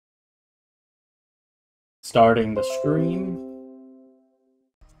Starting the stream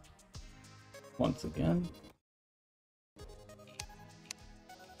once again.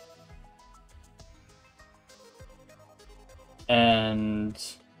 And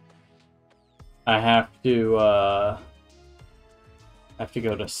I have to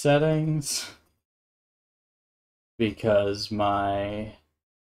go to settings because my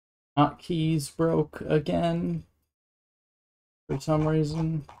hotkeys broke again for some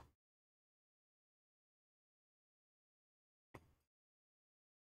reason.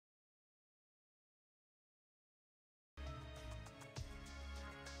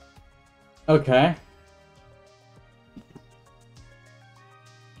 Okay.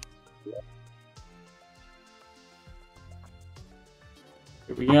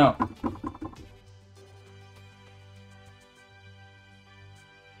 Here we go.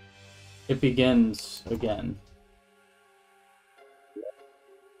 It begins again.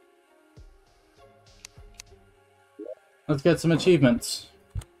 Let's get some achievements.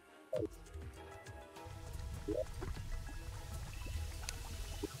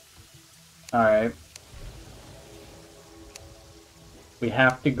 Alright. We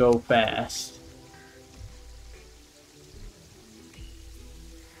have to go fast.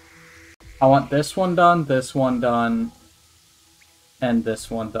 I want this one done, and this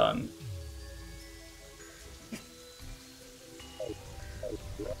one done.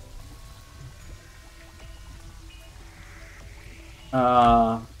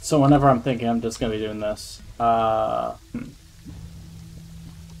 So whenever I'm thinking, I'm just gonna be doing this. What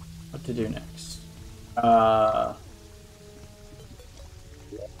to do next?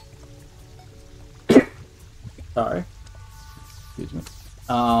 Sorry. Excuse me.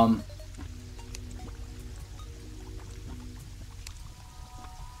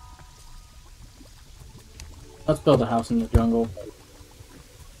 Let's build a house in the jungle.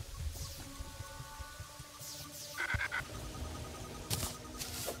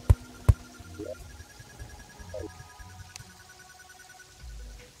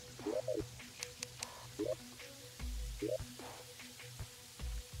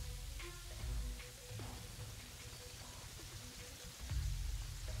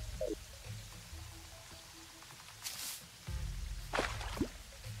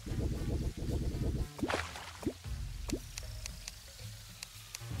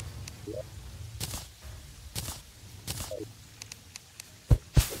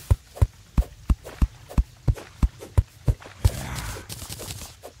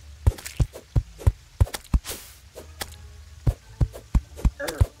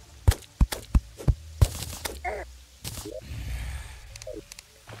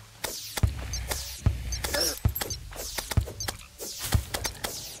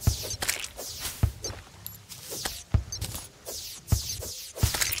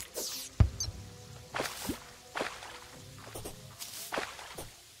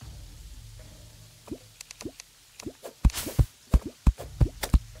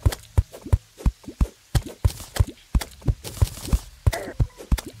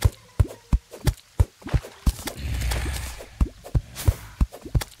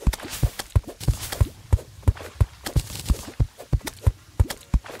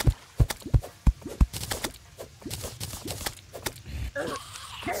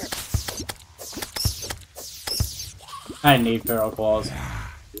 I need feral claws.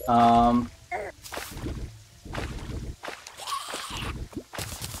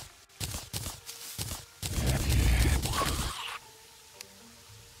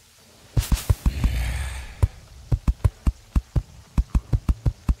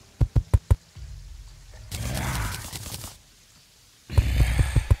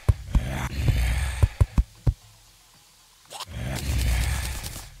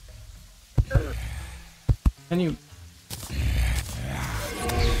 Can you...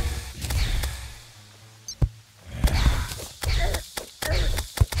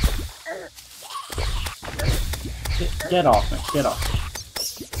 Get off me, get off me.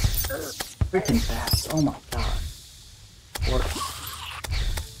 Freaking fast, oh my god. Work.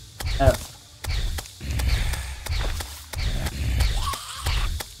 F.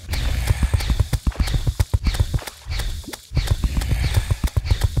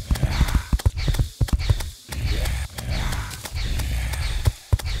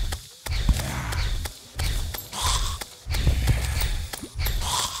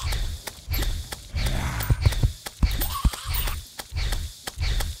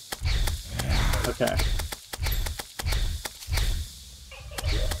 Okay.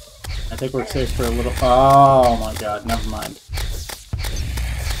 I think we're safe for a little... Oh my god, never mind.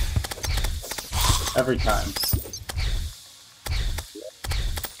 Every time.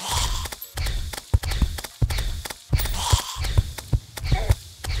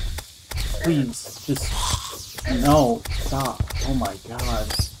 please, just no, stop. Oh my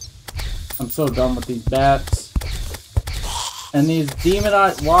god. I'm so done with these bats. And these demon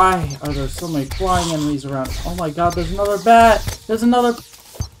eyes. Why are there so many flying enemies around? Oh my god, there's another bat! There's another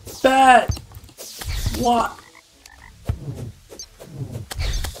bat! What?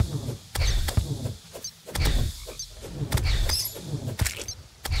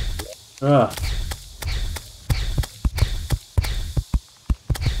 Ugh.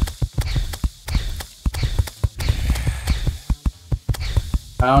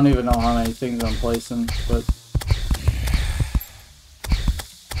 I don't even know how many things I'm placing, but...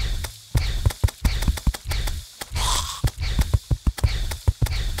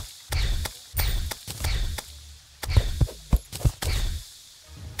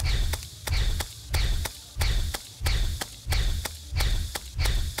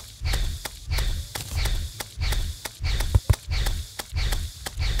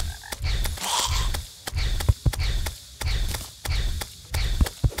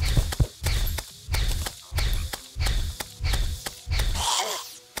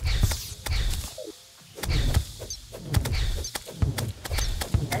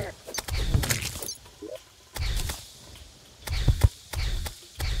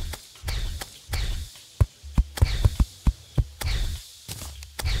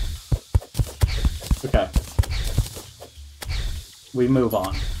 Okay. We move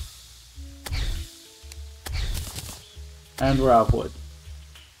on. And we're out of wood.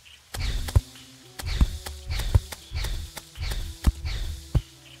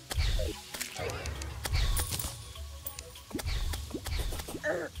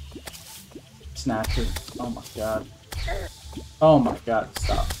 Snatcher. Oh my god. Oh my god,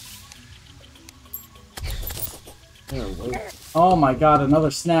 stop. Oh my god, another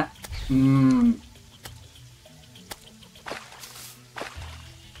snap.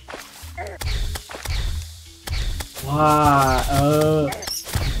 Why?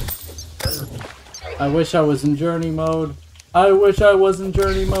 I wish I was in journey mode. I wish I was in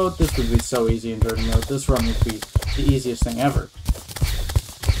journey mode. This would be so easy in journey mode. This run would be the easiest thing ever.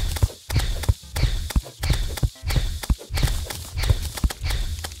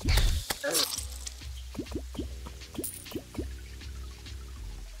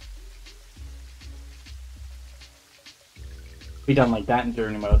 Be done like that in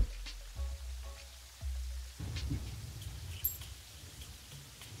journey mode.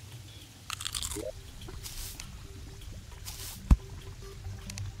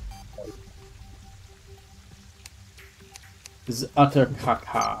 This is utter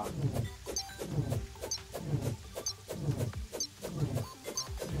caca.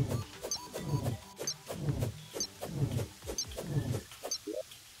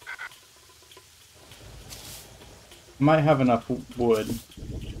 Might have enough wood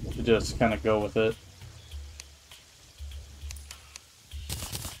to just kind of go with it.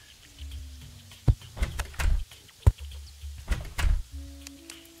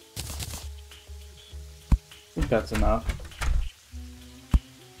 I think that's enough.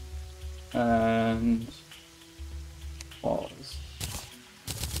 And walls.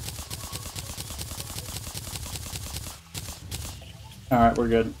 Alright, we're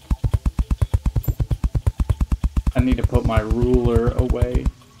good. I need to put my ruler away.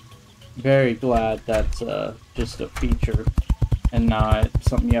 Very glad that's just a feature and not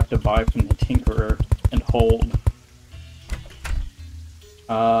something you have to buy from the Tinkerer and hold.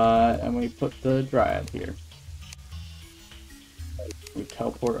 And we put the Dryad here. We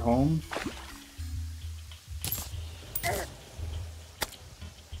teleport home.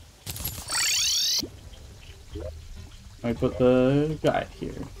 We put the guide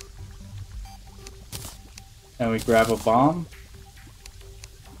here. And we grab a bomb.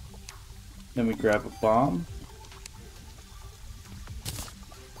 Then we grab a bomb.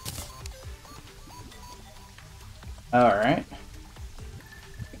 Alright.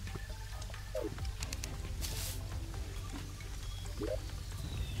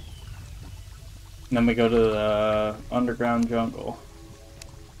 Then we go to the underground jungle.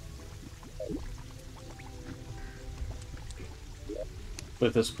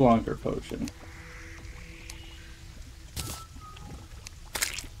 With a Splunker potion.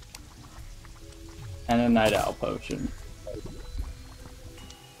 And a Night Owl potion.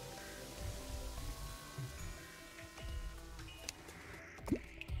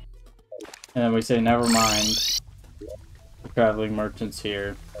 And then we say, never mind. The traveling merchant's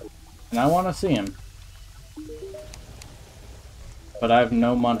here. And I want to see him. But I have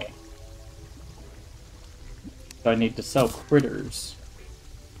no money. So I need to sell critters.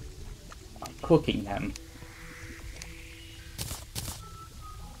 I'm cooking them.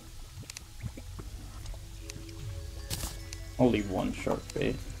 I'll leave one shark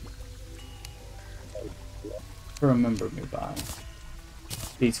bait. Remember me by.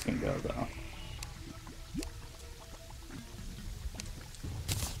 These can go though.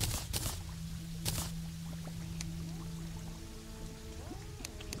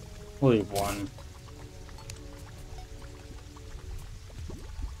 We'll leave one.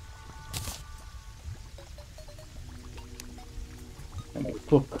 And we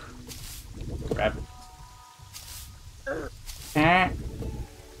cook. Grab it. Ah.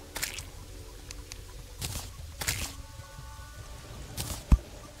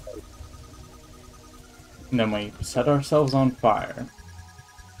 And then we set ourselves on fire.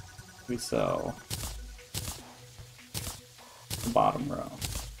 We sell the bottom row.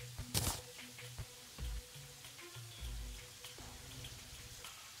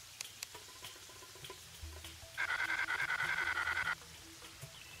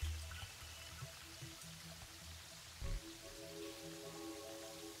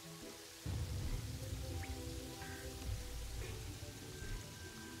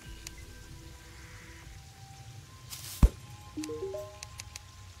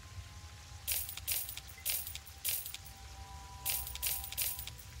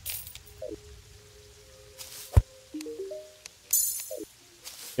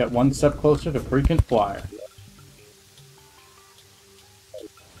 Get one step closer to frequent flyer.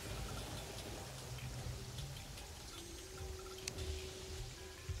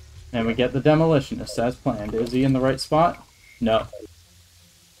 And we get the demolitionist as planned. Is he in the right spot? No.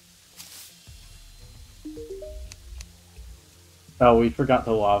 Oh, we forgot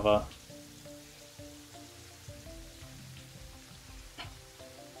the lava.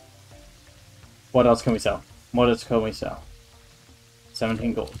 What else can we sell? What else can we sell?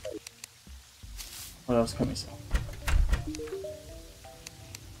 17 gold. What else can we sell?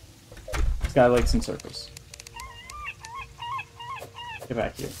 Skylegs and circles. Get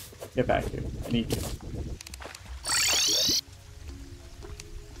back here. Get back here. I need you.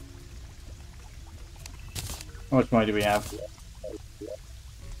 How much money do we have?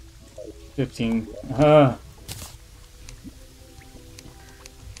 15.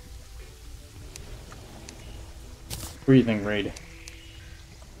 Breathing raid.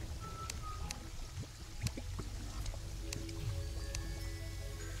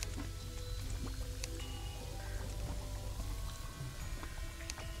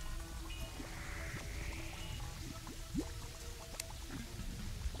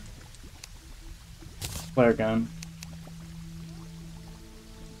 Flare gun.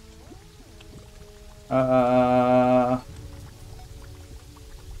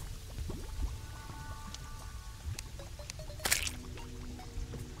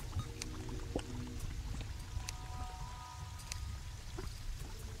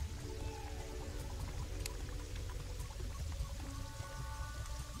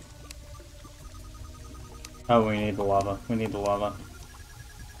 Oh, we need the lava. We need the lava.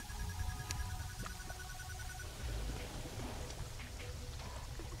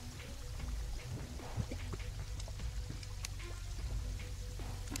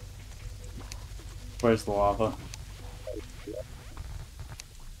 Where's the lava?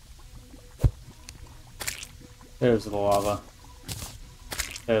 There's the lava.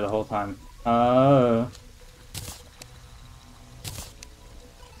 There the whole time.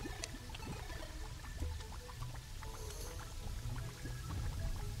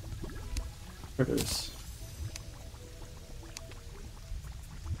 Critters.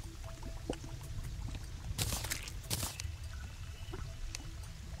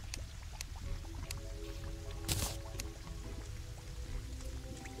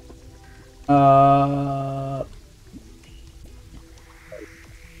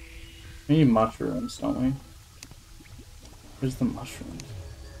 We need mushrooms, don't we? Where's the mushrooms?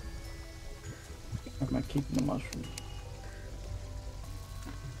 Where am I keeping the mushrooms?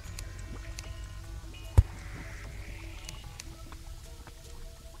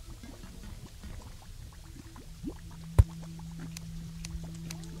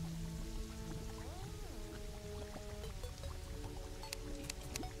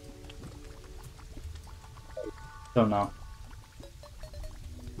 Don't know.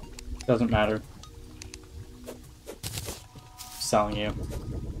 Doesn't matter. Selling you.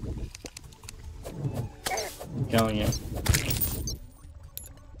 Killing you.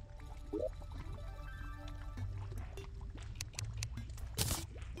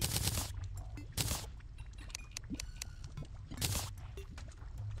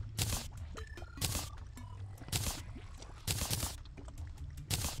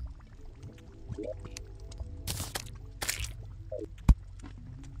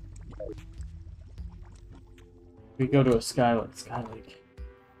 We go to a Skylake. Skylake.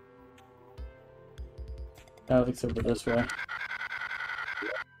 Skylake's over this way.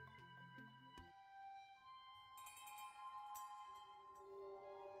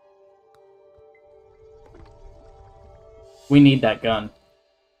 We need that gun.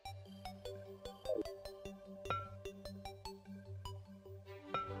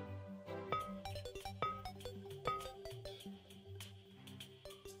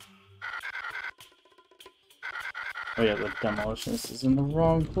 Oh yeah, the demolitionist is in the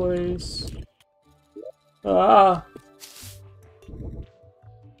wrong place. Ah!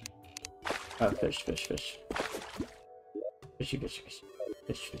 Oh, fish, fish, fish. Fishy, fishy, fishy.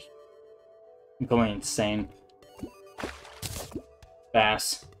 Fish, fish. I'm going insane.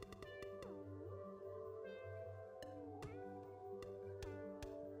 Bass.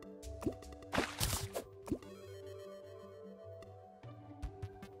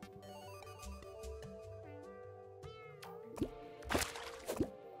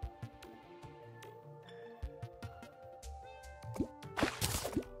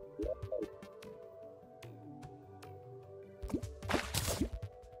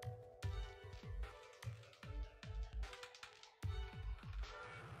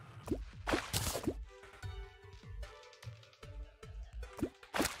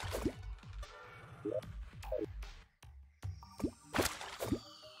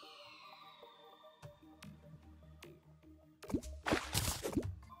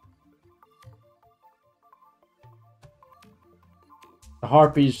 The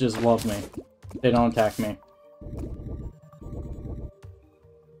harpies just love me. They don't attack me.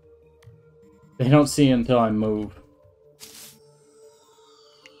 They don't see until I move.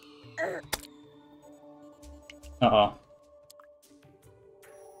 Uh-oh.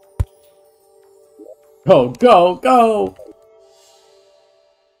 Go, go, go!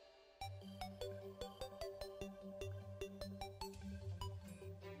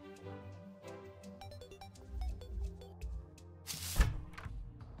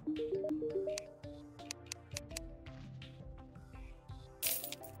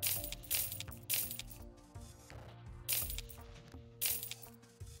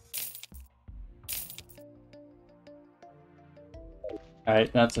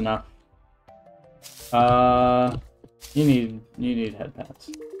 Alright, that's enough. You need head pads.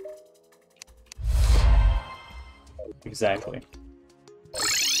 Exactly.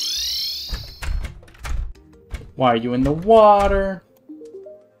 Why are you in the water?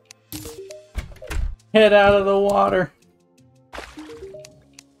 Get out of the water.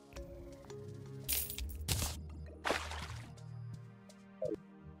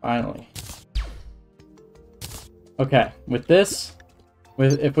 Finally. Okay, with this,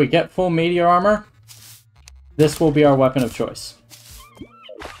 if we get full meteor armor, this will be our weapon of choice.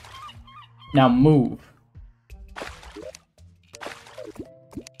 Now move.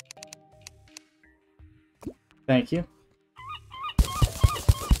 Thank you.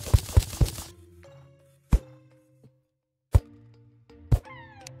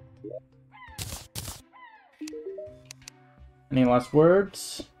 Any last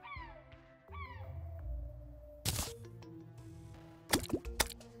words?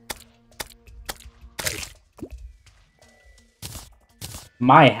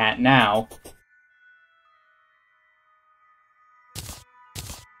 My hat now.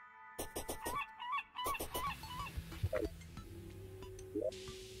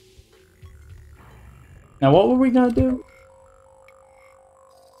 Now what were we gonna do?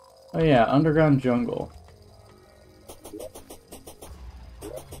 Oh yeah, underground jungle.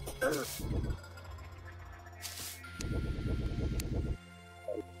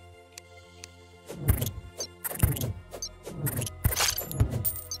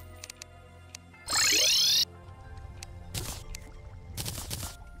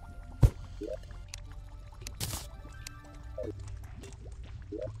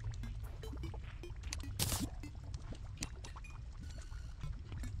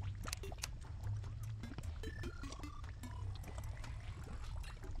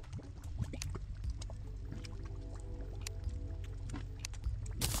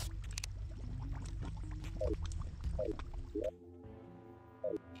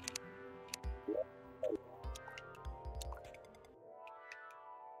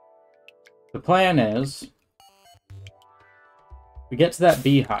 The plan is, we get to that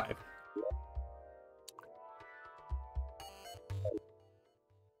beehive.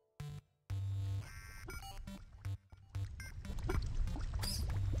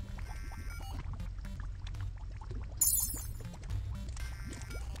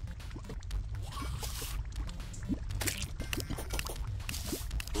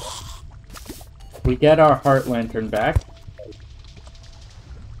 We get our heart lantern back.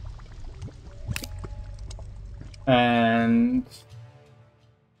 And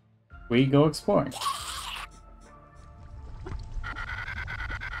we go exploring.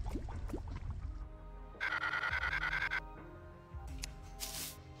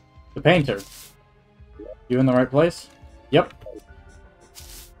 The painter. You in the right place? Yep.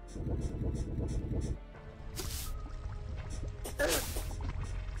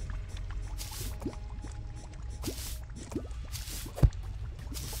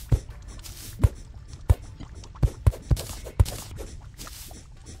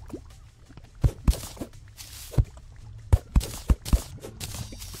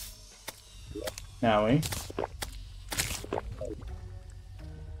 Now we.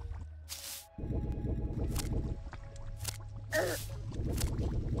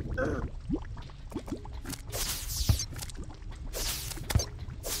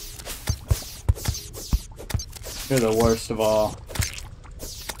 You're the worst of all.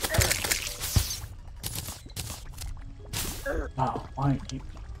 Oh, why you...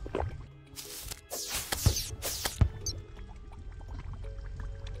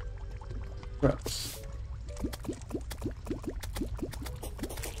 Gross.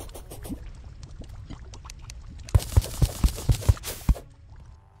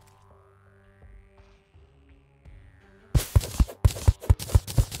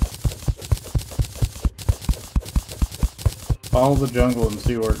 Follow the jungle and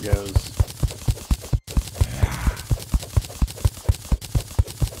see where it goes.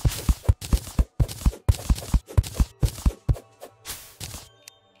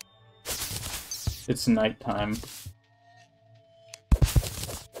 It's nighttime.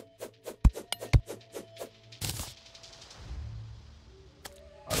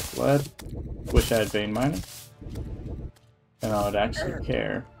 Art of lead. Wish I had vein mining. And I would actually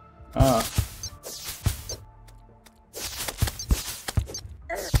care. Ah.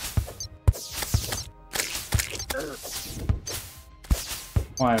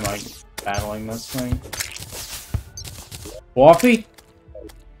 Why am I battling this thing? Coffee?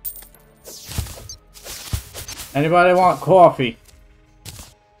 Anybody want coffee?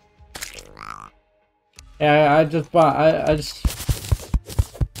 Yeah, I just bought. I just.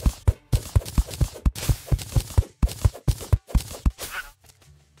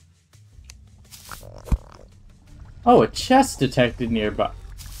 Oh, a chest detected nearby.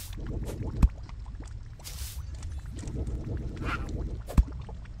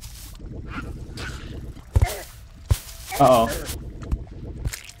 Uh-oh.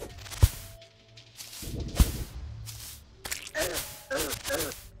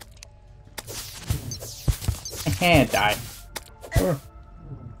 Die. Sure.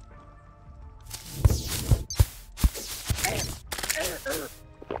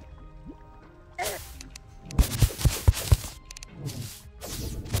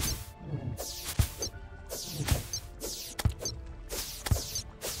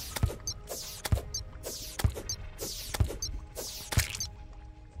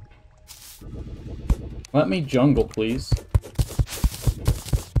 Let me jungle, please.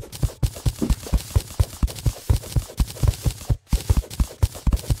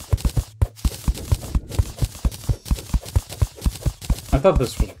 I thought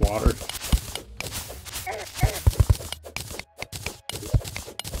this was water.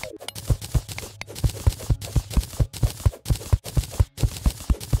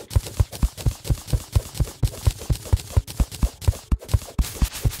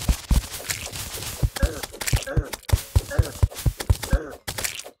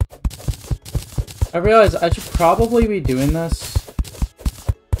 I realize I should probably be doing this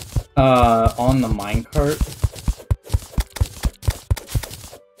on the minecart.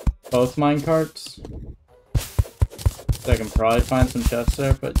 Both minecarts. So I can probably find some chests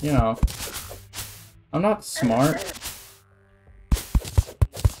there, but you know, I'm not smart.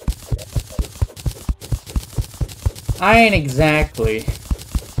 I ain't exactly.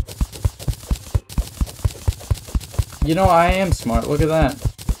 You know, I am smart. Look at that.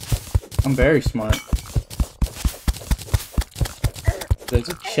 I'm very smart. There's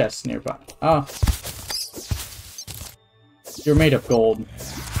a chest nearby. Oh. You're made of gold.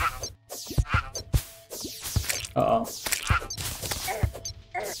 Uh-oh.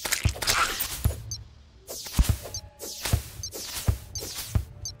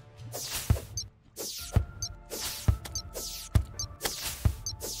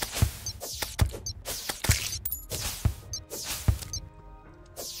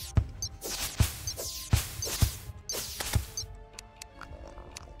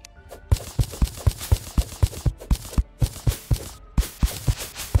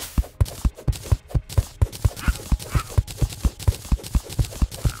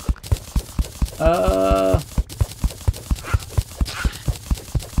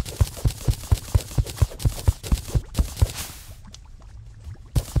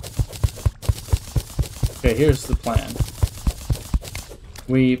 Okay, here's the plan.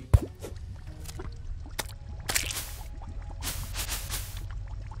 We...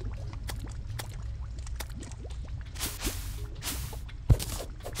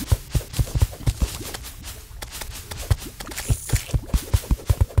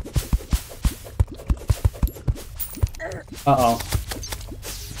 Uh-oh.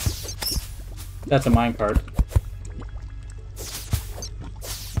 That's a minecart.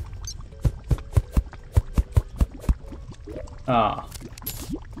 Ah.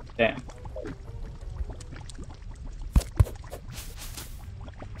 Damn.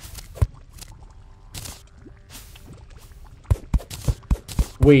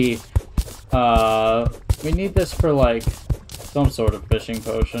 We need this for, like, some sort of fishing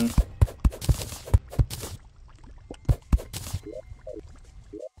potion.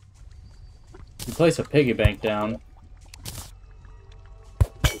 You place a piggy bank down.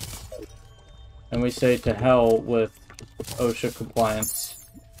 And we say to hell with OSHA compliance.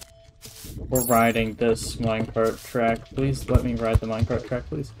 We're riding this minecart track. Please let me ride the minecart track,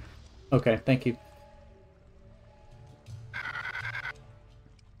 please. Okay, thank you.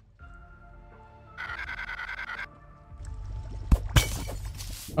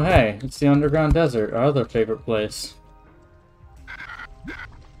 Oh hey, it's the underground desert, our other favorite place.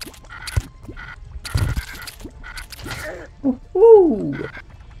 Woohoo!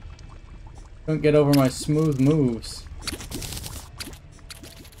 Don't get over my smooth moves.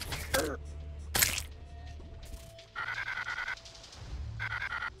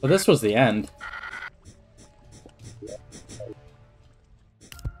 Well, this was the end.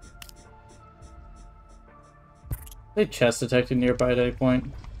 They chest detected nearby at any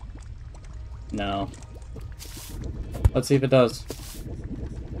point? No. Let's see if it does.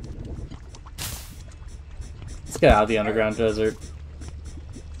 Let's get out of the underground desert.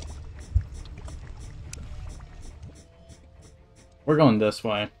 We're going this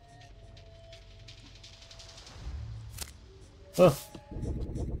way. Oh.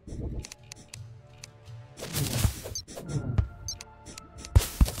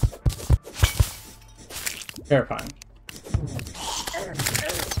 Terrifying.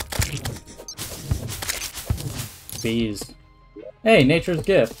 Bees. Hey, nature's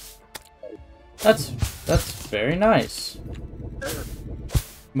gift. That's very nice.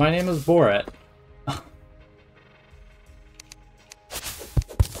 My name is Borat.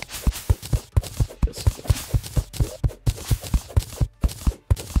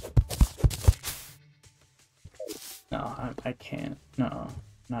 No, I can't. No,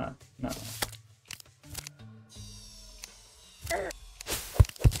 no.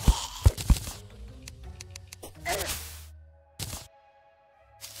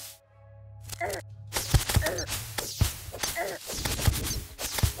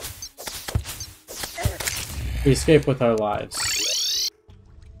 We escape with our lives.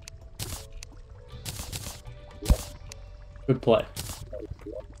 Good play.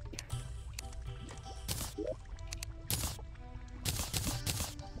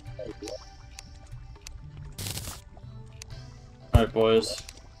 Alright, boys.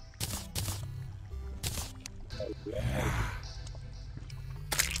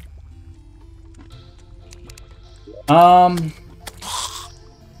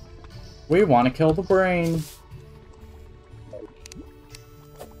 We want to kill the brain.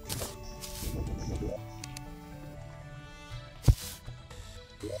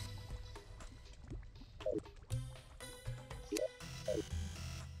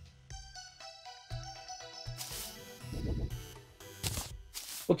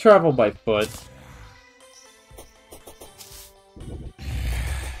 We'll travel by foot.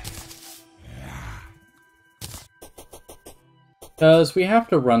 Because we have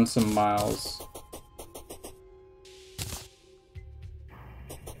to run some miles.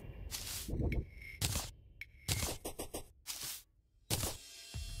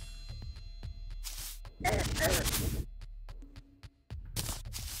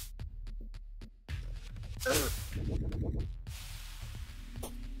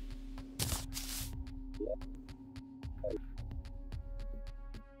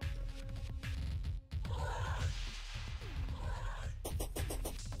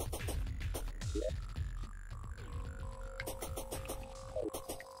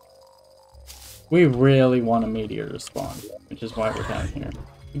 We really want a meteor to spawn, which is why we're down here.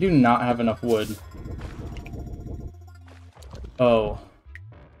 We do not have enough wood. Oh.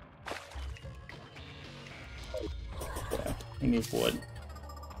 Okay, we need wood.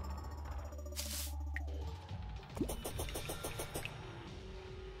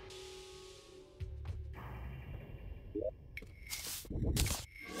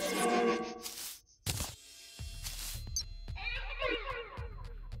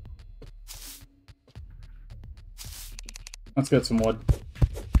 Let's get some wood.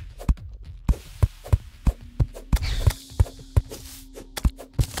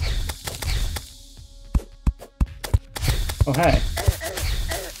 Oh, hey.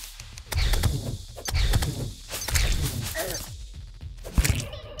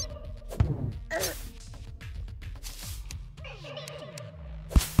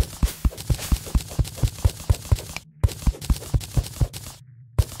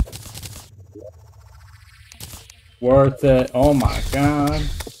 Worth it. Oh my god.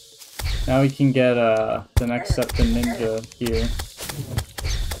 Now we can get the next Septon Ninja here.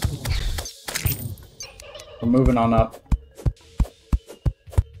 We're moving on up.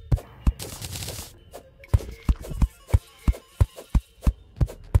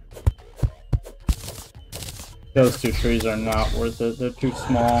 Those two trees are not worth it. They're too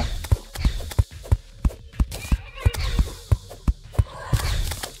small.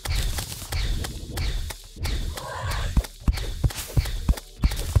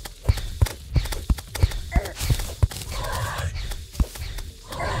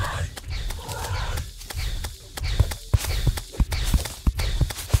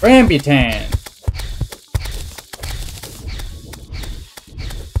 Rambutan!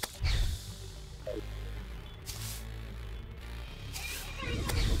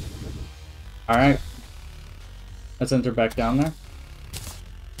 Alright. Let's enter back down there.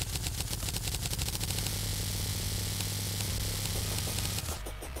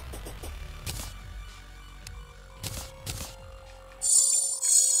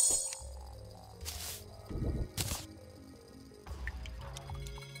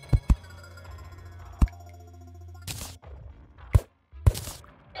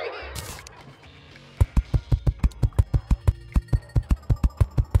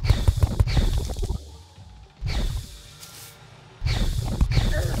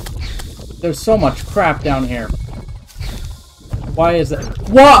 There's so much crap down here. Why is it?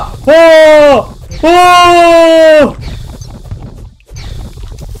 What? Oh! Oh!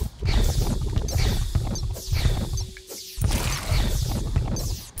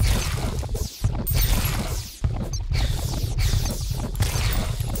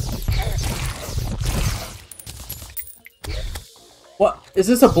 What? Is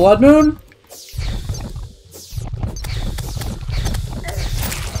this a blood moon?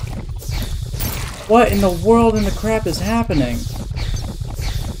 What in the world in the crap is happening?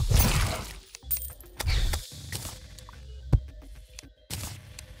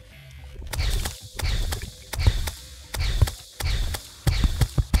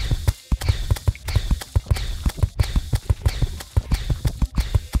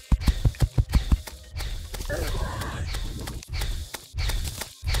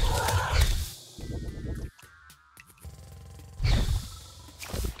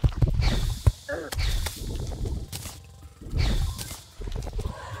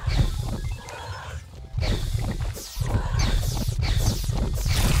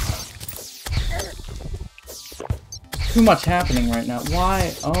 Too much happening right now.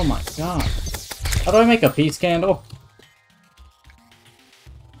 Why? Oh my god. How do I make a peace candle?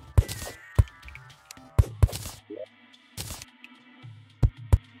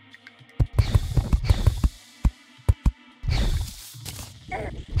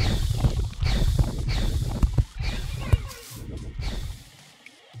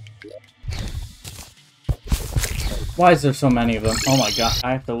 Why is there so many of them? Oh my god,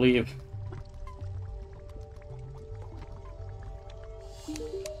 I have to leave.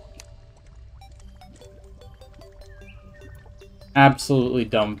 Absolutely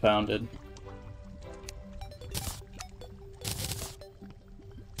dumbfounded.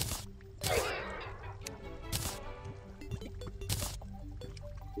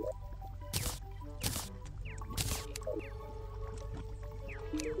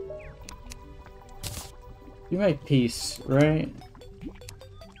 You make peace, right?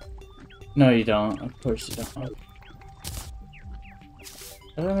 No, you don't. Of course you don't.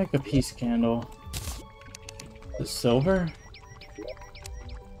 How do I make a peace candle? The silver?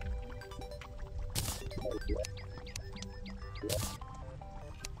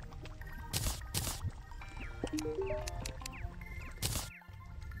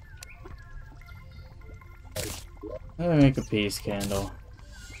 How do I make a peace candle?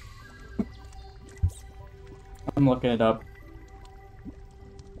 I'm looking it up.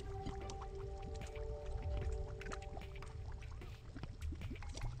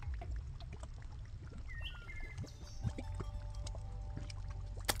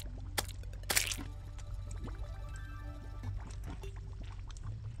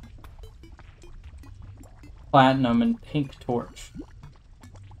 Platinum and pink torch.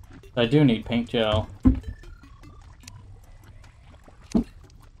 I do need pink gel.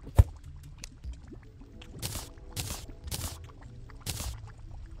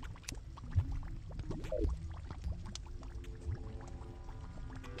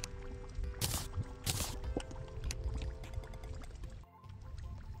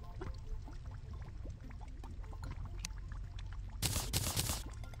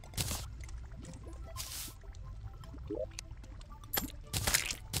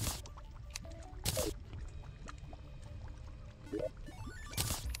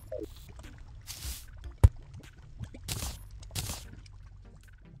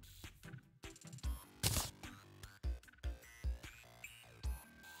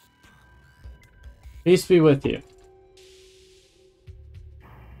 Peace be with you.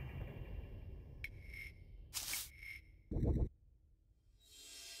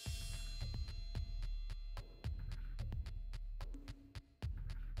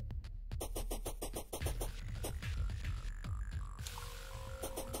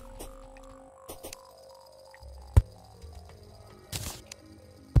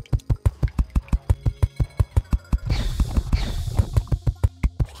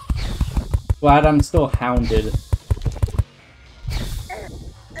 Glad I'm still hounded.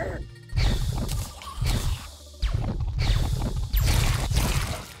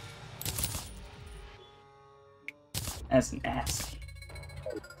 That's nasty.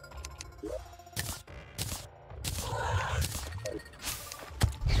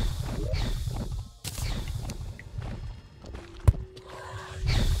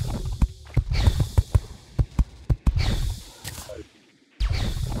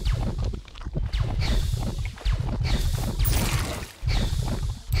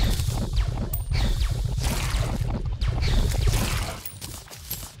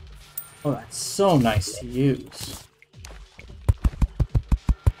 Oh, that's so nice to use.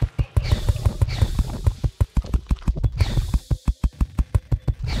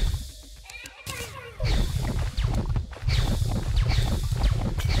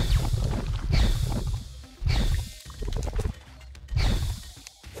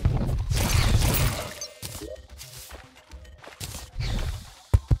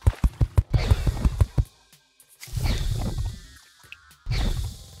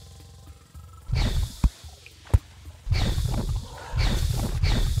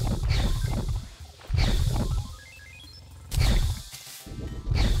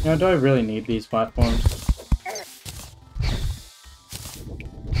 You know, do I really need these platforms?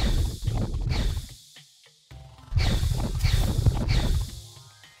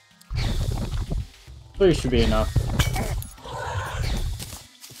 Three should be enough.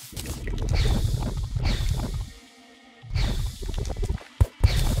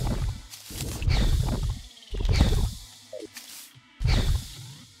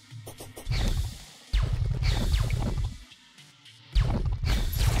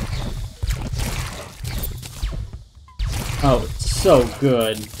 Oh, it's so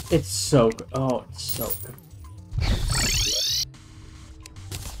good. It's so good. Oh, it's so good.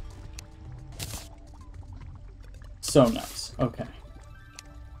 So nice. Okay.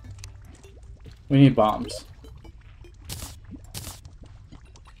 We need bombs.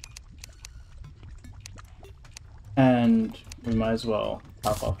 And we might as well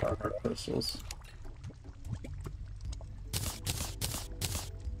top off our heart crystals.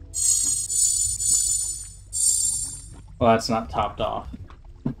 Well, that's not topped off.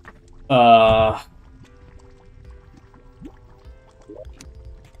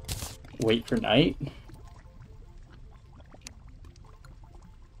 Wait for night?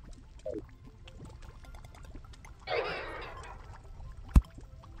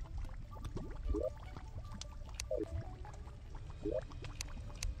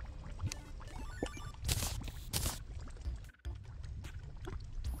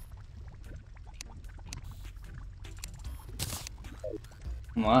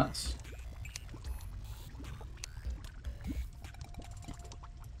 Unless...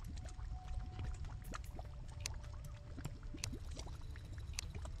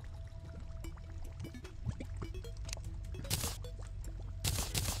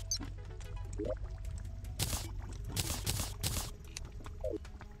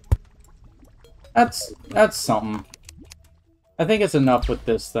 That's something. I think it's enough with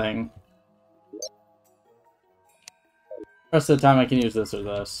this thing. Rest of the time I can use this or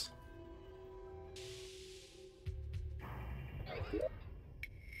this.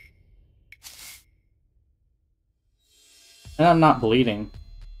 And I'm not bleeding.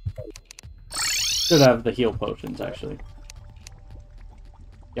 Should have the heal potions, actually.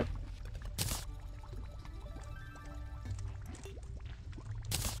 Yep.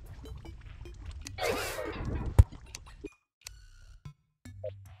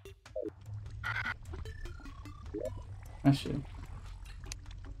 I should.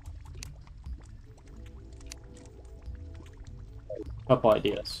 Couple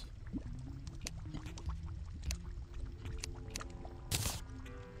ideas.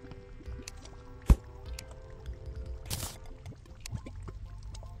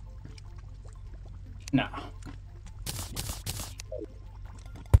 Nah.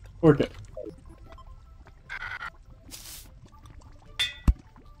 We're good.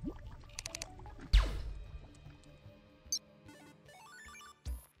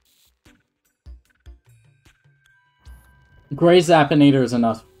 Gray Zappinator is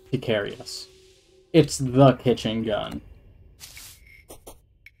enough to carry us. It's the kitchen gun.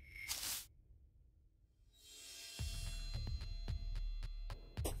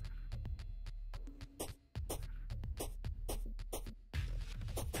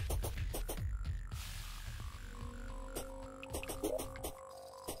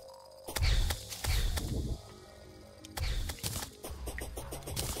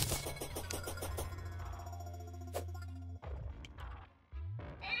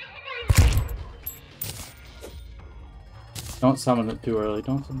 Don't summon it too early.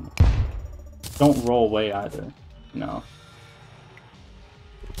 Don't roll away either. No.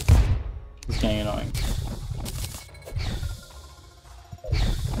 It's getting annoying.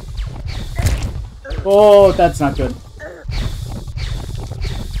 Oh, that's not good.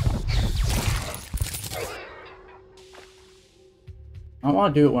 I don't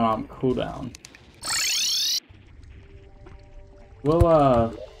want to do it when I'm cooldown.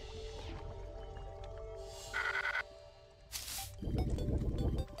 We'll,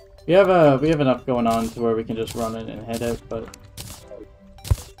 we have enough going on to where we can just run it and head out, but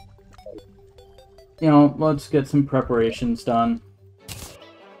you know, let's get some preparations done.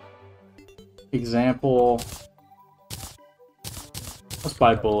 Example, let's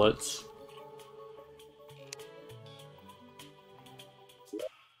buy bullets.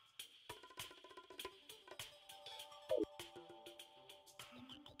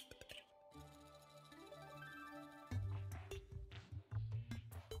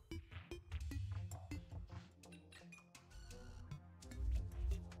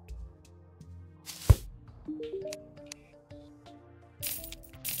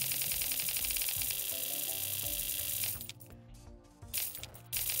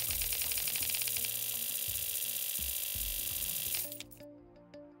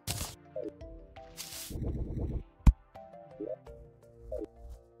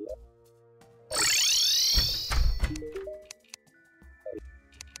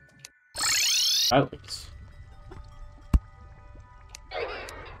 Alex.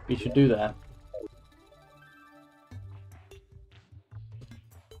 We should do that.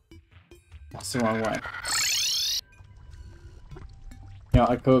 That's the wrong way. You know,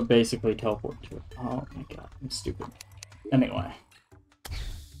 I could basically teleport to it. Oh my god, I'm stupid. Anyway.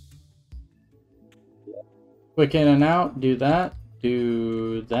 Quick in and out, do that,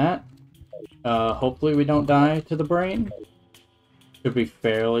 do that. Hopefully we don't die to the brain. Should be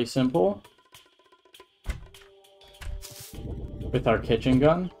fairly simple. With our kitchen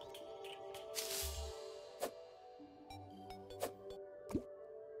gun.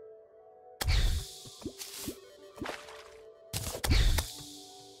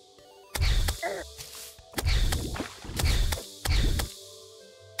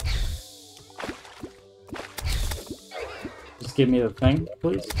 Just give me the thing,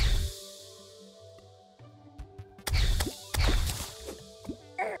 please.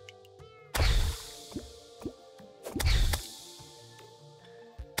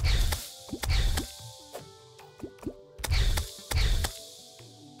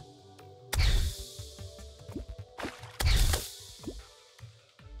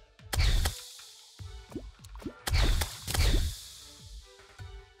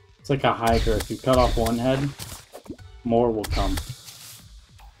 It's like a hydra. If you cut off one head, more will come.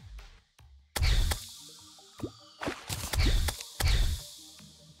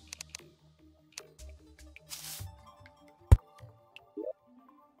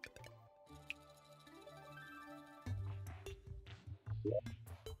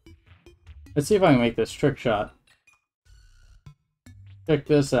 Let's see if I can make this trick shot. Check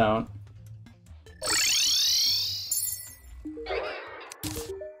this out.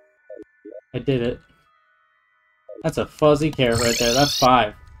 I did it. That's a fuzzy carrot right there. That's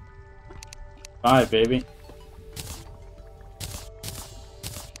 5. 5, baby.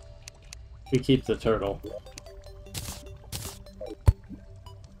 We keep the turtle.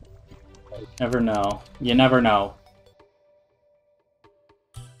 Never know. You never know.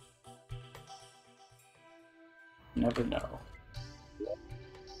 Never know.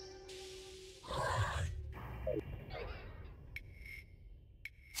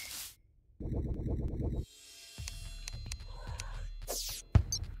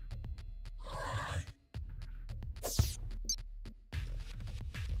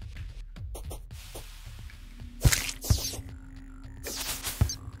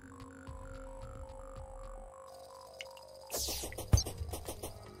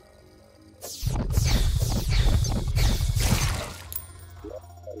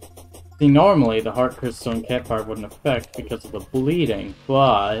 See, normally the heart crystal and cat part wouldn't affect because of the bleeding,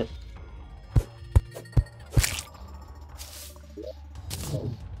 but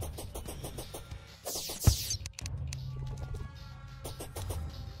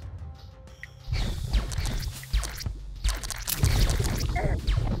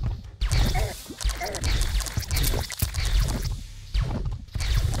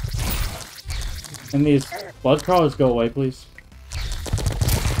Can these blood crawlers go away, please?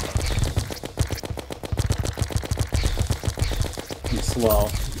 I'm slow.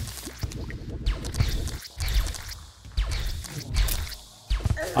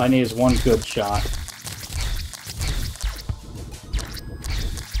 I need one good shot.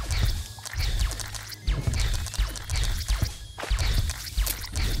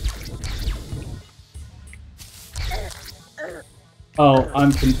 Oh,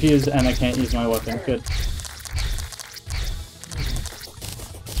 I'm confused and I can't use my weapon. Good.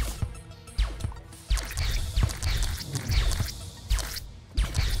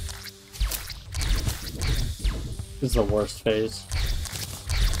 This is the worst phase.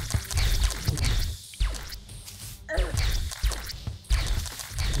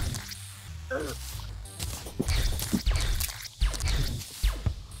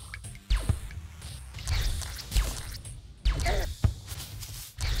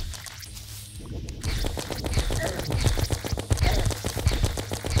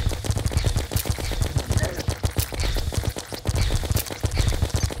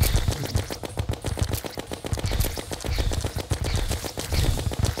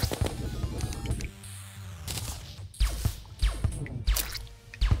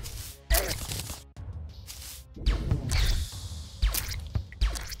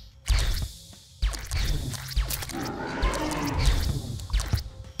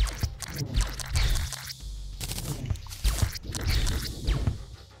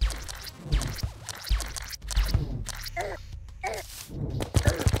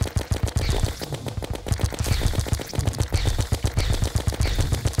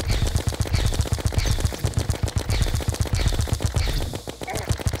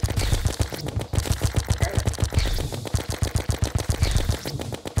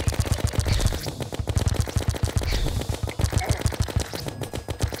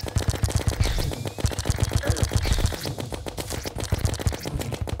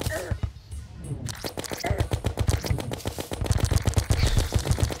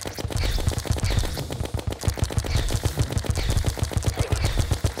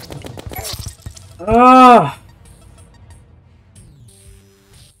 Ah!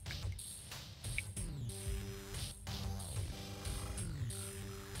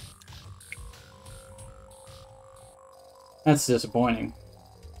 That's disappointing.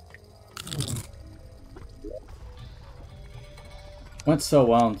 Went so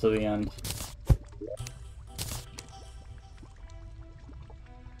well until the end.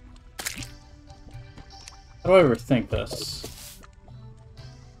 How do I overthink this?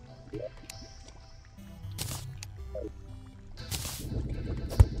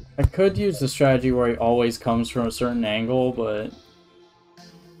 I could use the strategy where he always comes from a certain angle, but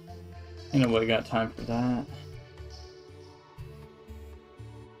ain't nobody got time for that.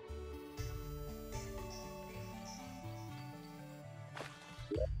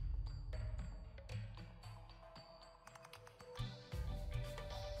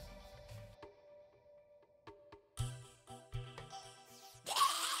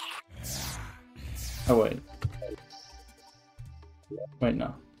 Oh wait. Wait,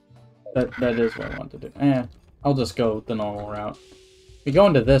 no. That is what I want to do. I'll just go the normal route. We go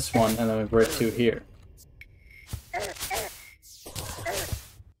into this one, and then we break two here.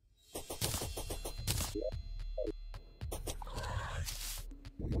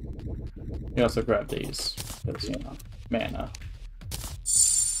 We also grab these, because, you know, mana.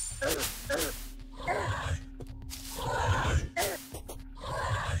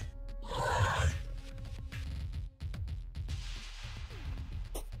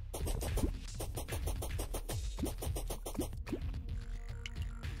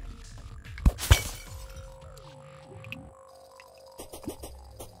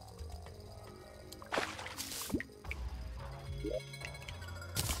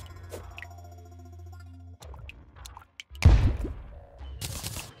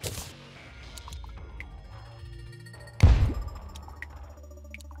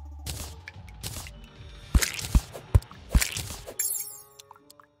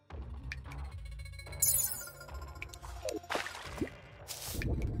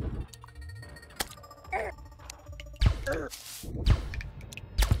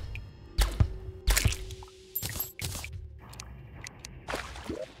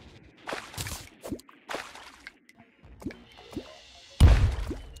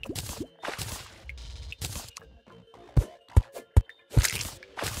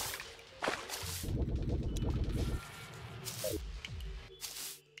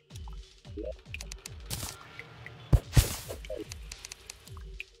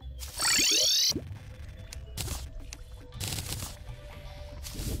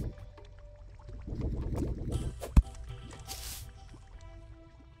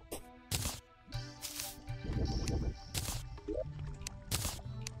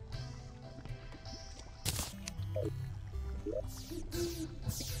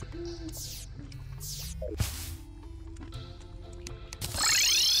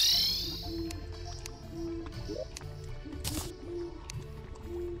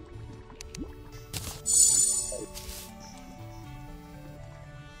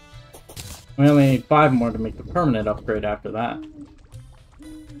 We only need 5 more to make the permanent upgrade after that.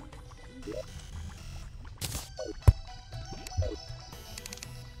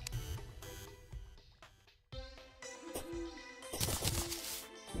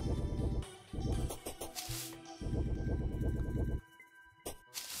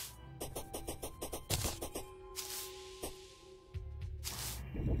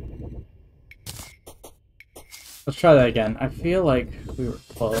 Let's try that again. I feel like we were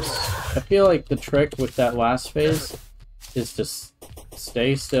close. I feel like the trick with that last phase is to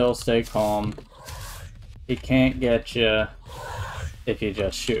stay still, stay calm. He can't get you if you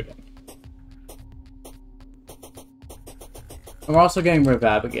just shoot him. And we're also getting rid of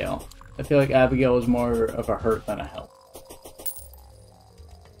Abigail. I feel like Abigail is more of a hurt than a help.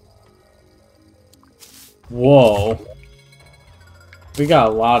 Whoa. We got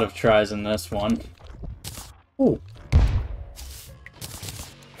a lot of tries in this one. Ooh.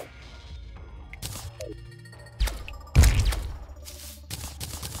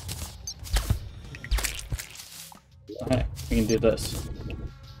 Okay, we can do this.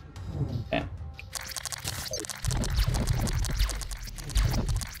 Okay.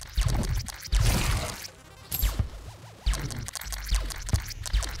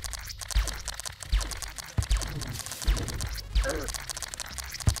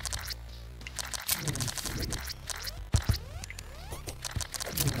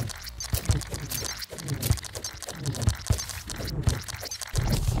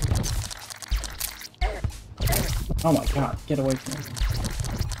 Oh my god, get away from me.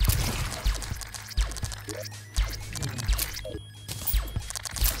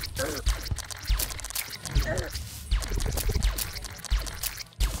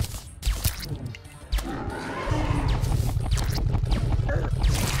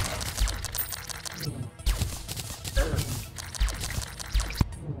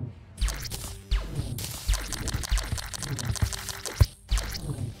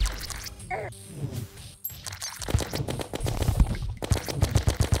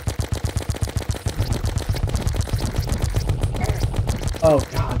 Oh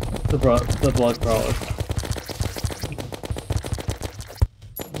god, the blood brawler.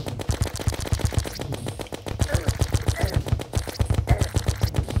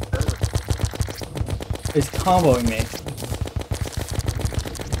 It's comboing me.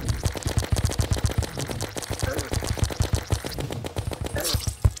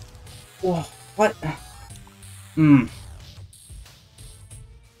 Whoa, what? Hmm.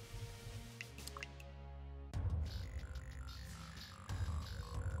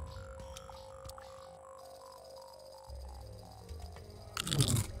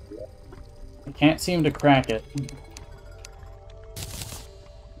 I can't seem to crack it.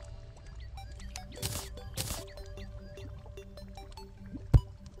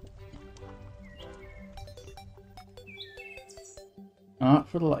 Not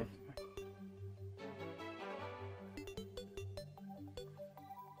for the life.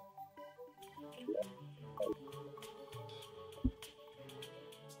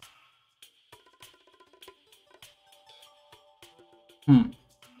 Hmm.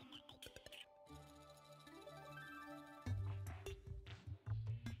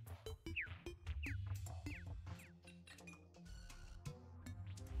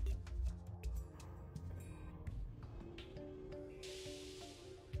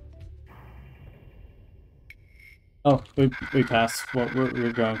 Oh, we passed what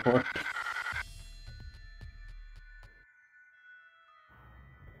we're going for.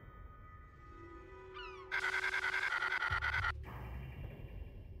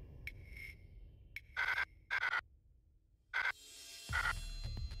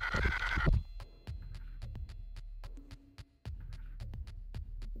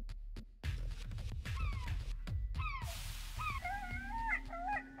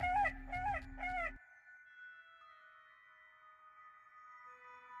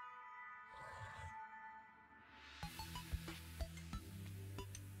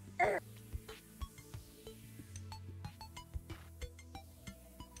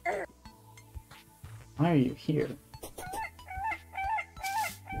 Why are you here?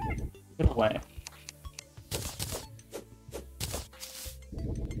 Get away.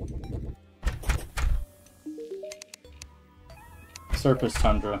 Surface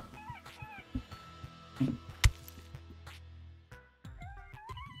tundra.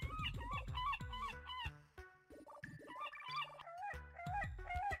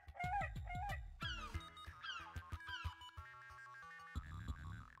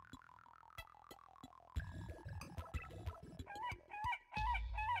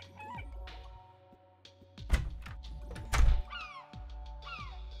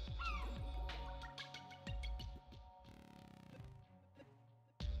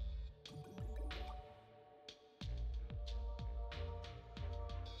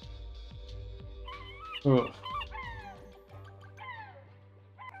 Ugh.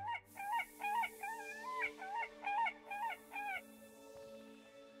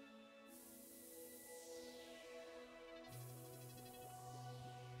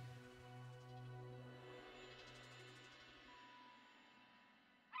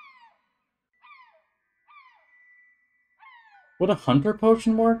 Would a hunter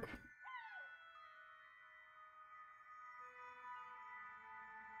potion work?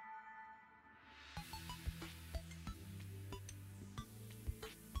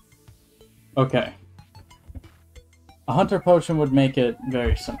 Okay. A hunter potion would make it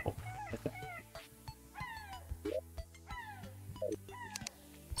very simple, I think.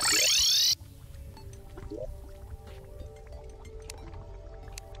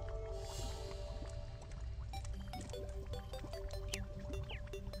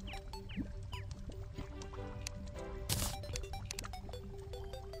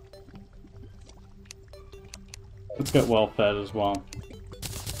 Let's get well fed as well.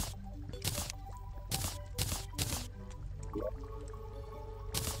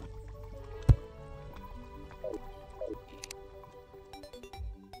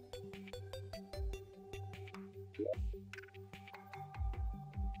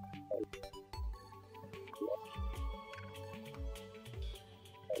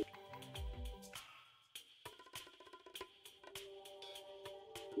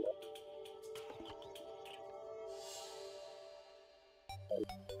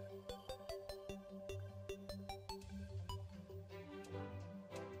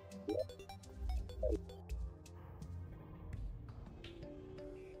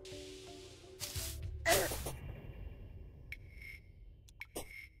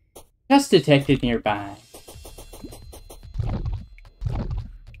 Just detected nearby.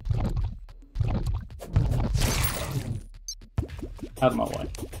 Out of my way.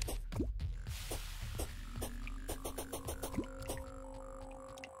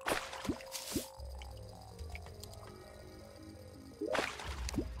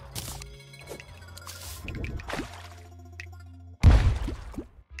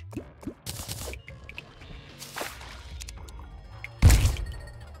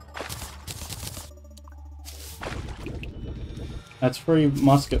 That's free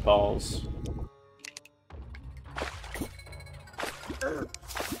musket balls.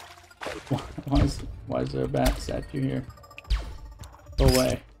 Why is there a bat statue here? Go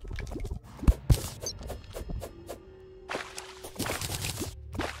away.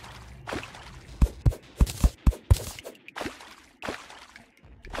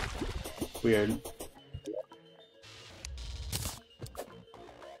 Weird.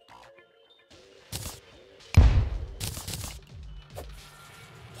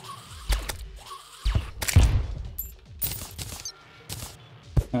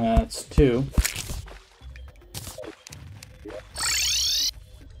 That's 2.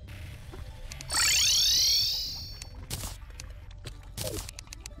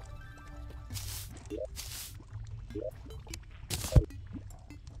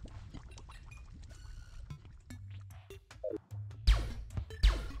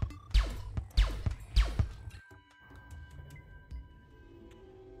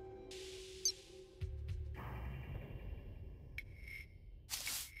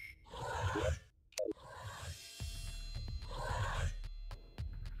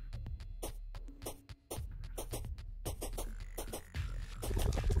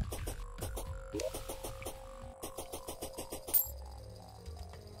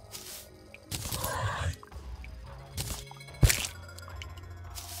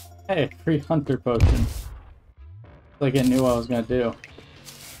 Hey, free hunter potion. Like it knew what I was gonna do.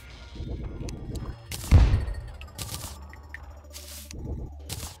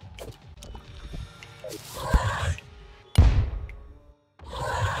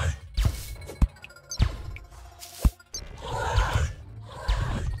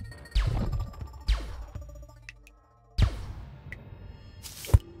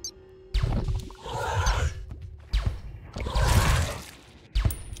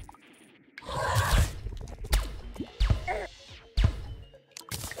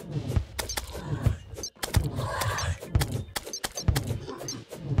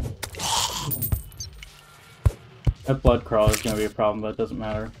 That blood crawler is gonna be a problem, but it doesn't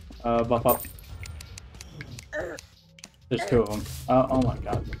matter. Buff up. There's 2 of them. Oh my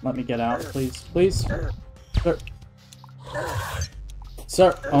god. Let me get out, please. Please? Sir.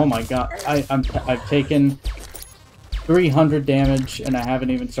 Sir! Oh my god. I've taken 300 damage and I haven't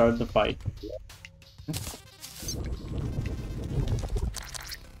even started the fight.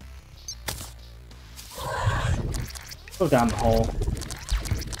 Go down the hole.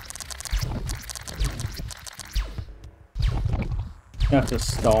 You have to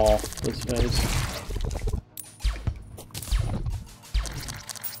stall this phase.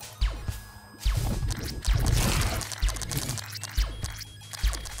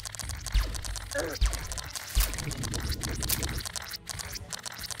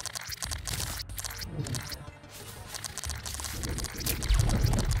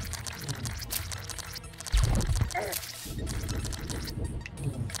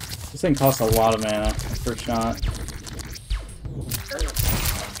 This thing costs a lot of mana per shot.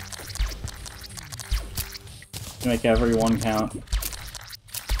 To make every one count.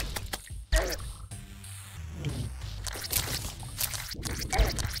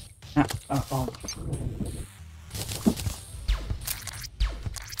 Oh.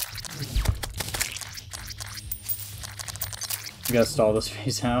 You gotta stall this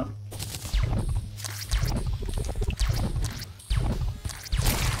phase out.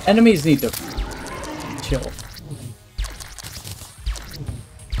 Enemies need to chill.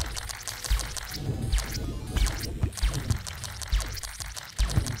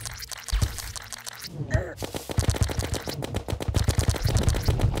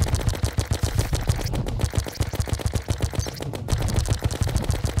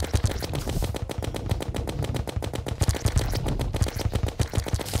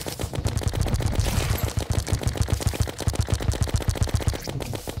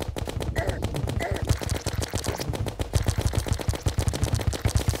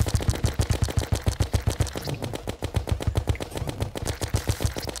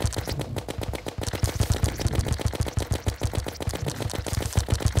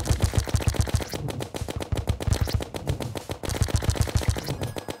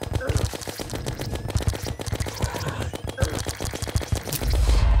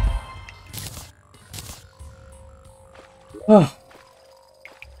 Oh.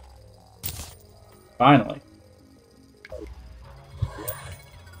 Finally.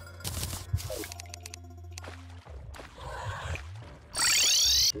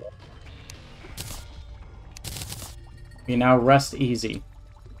 You now rest easy.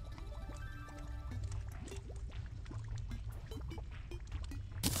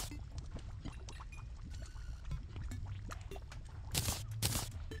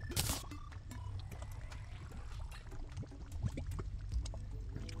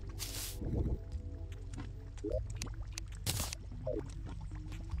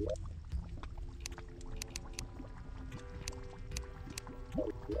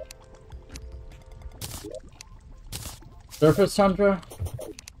 Surface Tundra?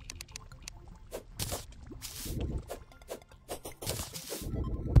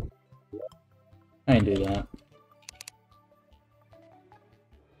 I didn't do that.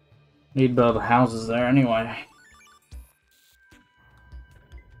 Need to build houses there anyway.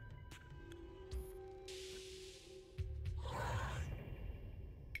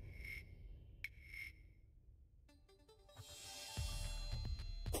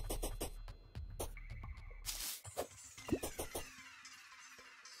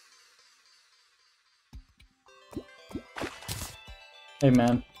 Hey,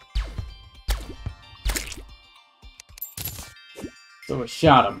 man. So I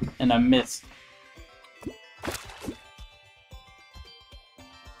shot him, and I missed.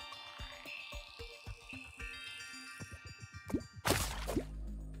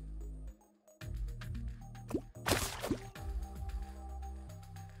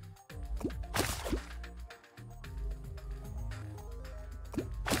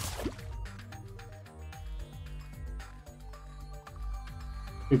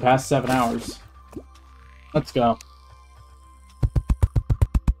 We passed 7 hours. Let's go.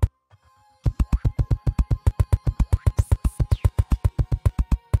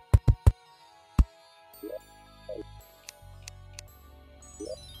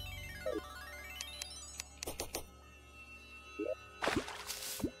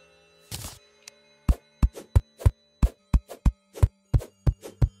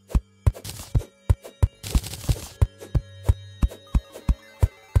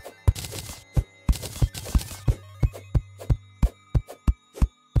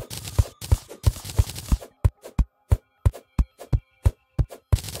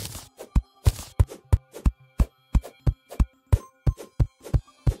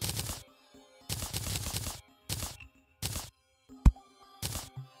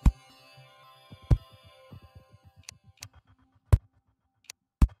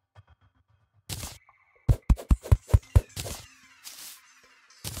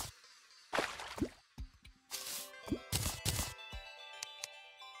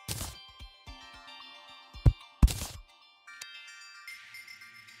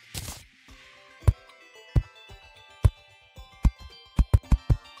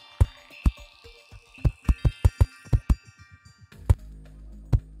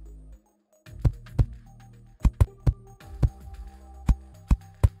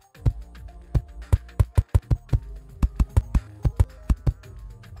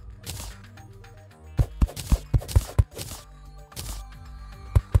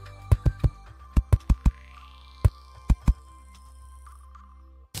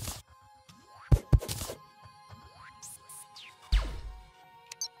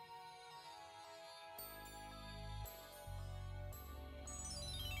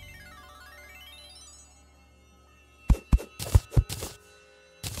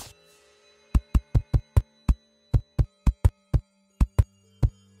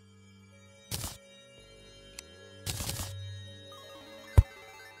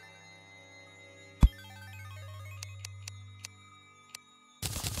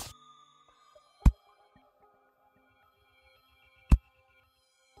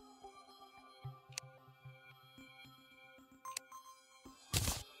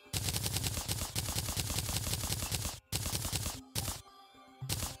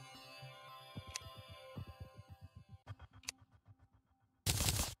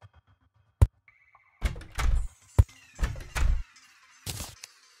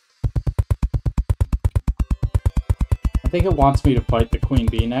 think it wants me to fight the queen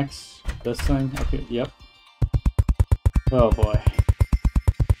bee next. This thing? Okay, yep. Oh boy.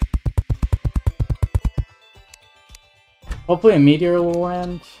 Hopefully a meteor will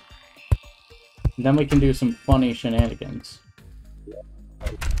land. And then we can do some funny shenanigans.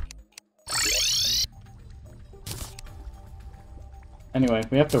 Anyway,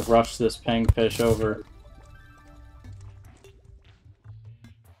 we have to rush this pangfish over.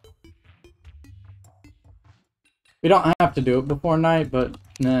 We don't have to do it before night, but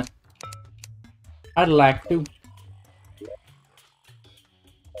nah. I'd like to.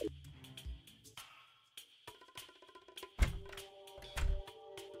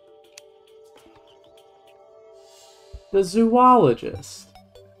 The zoologist.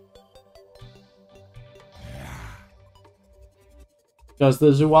 Does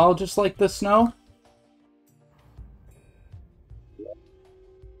the zoologist like the snow?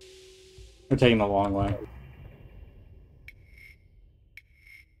 We're taking the long way.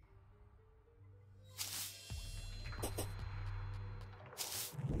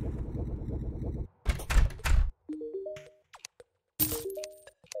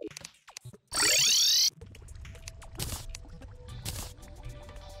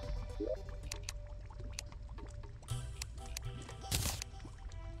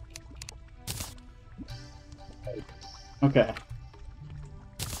 Okay.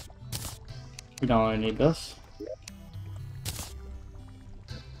 We don't really need this.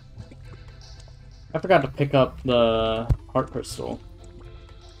 I forgot to pick up the heart crystal.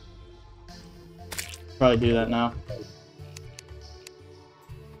 Probably do that now.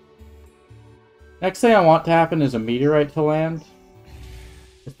 Next thing I want to happen is a meteorite to land.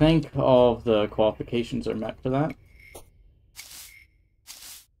 I think all of the qualifications are met for that.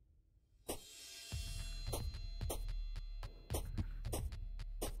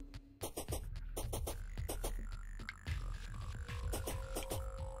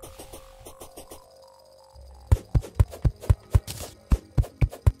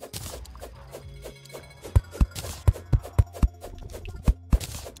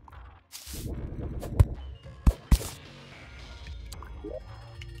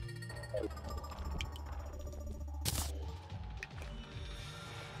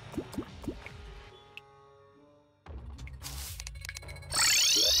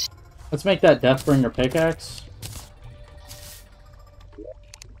 Let's make that Deathbringer pickaxe.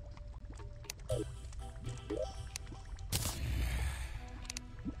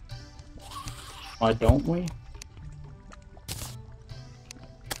 Why don't we?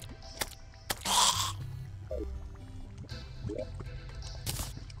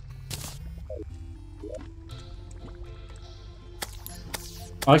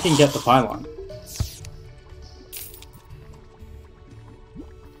 Oh, I can get the pylon.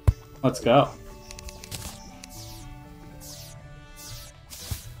 Let's go.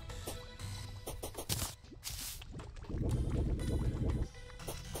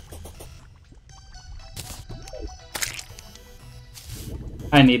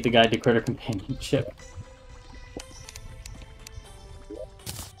 I need the guide to critter companionship.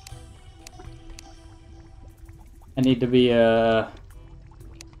 I need to be a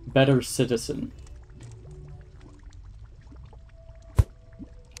better citizen.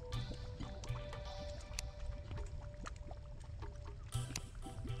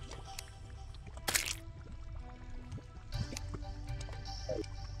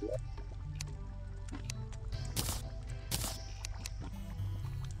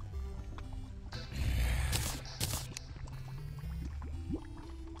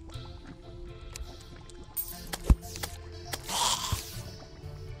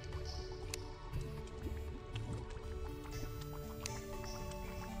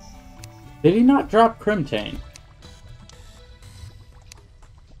 Did he not drop Crimtane?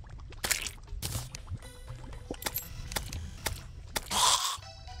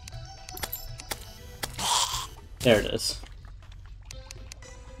 There it is.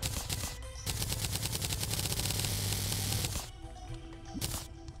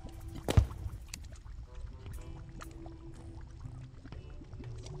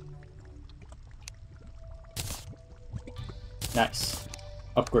 Nice.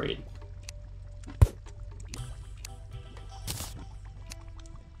 Upgrade.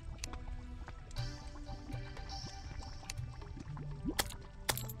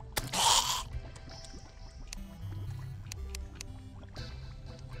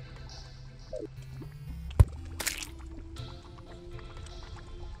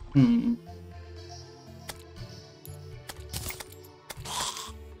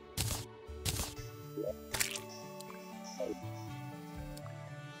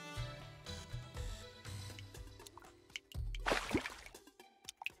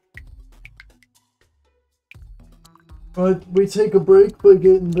 We take a break by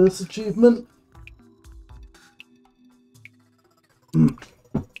getting this achievement.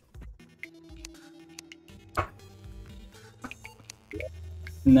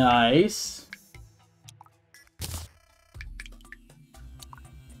 Nice.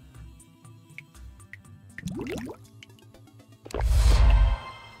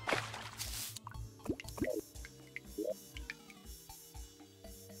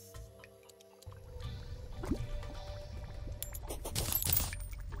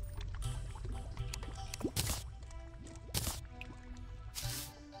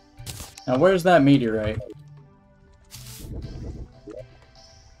 Now, where's that meteorite?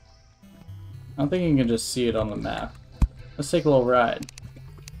 I don't think you can just see it on the map. Let's take a little ride.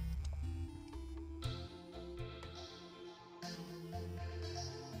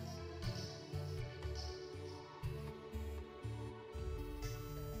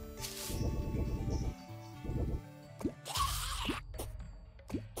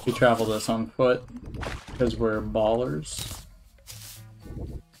 We travel this on foot because we're ballers.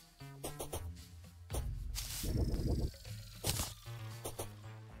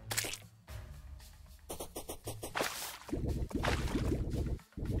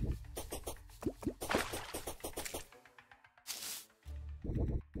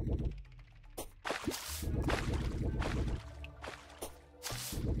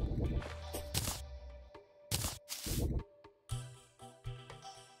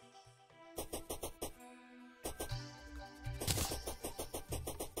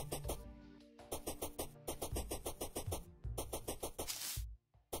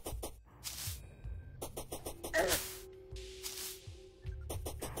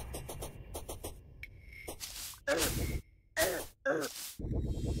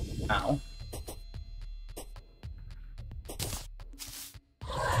 Ow.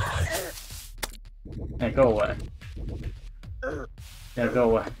 Hey, go away. Yeah,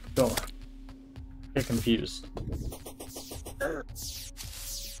 go away. Go away. Get confused.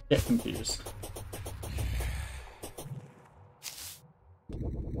 Get confused.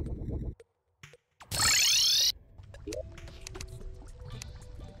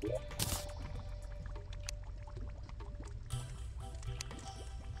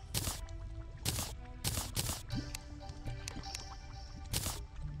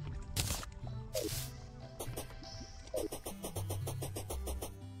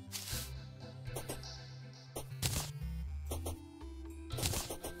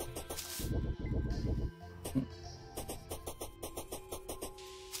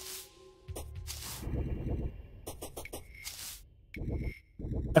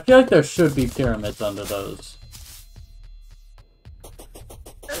 I feel like there should be pyramids under those.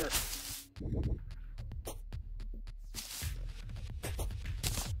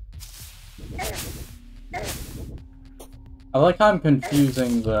 I like how I'm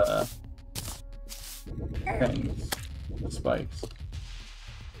confusing the things, the spikes.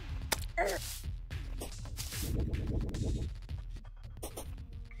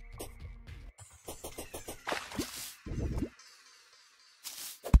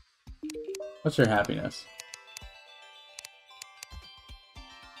 What's your happiness?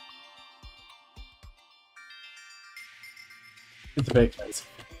 It's a bit expensive.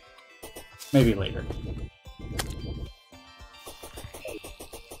 Maybe later.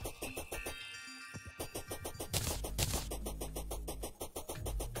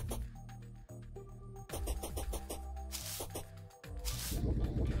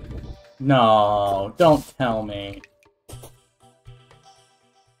 No, don't tell me.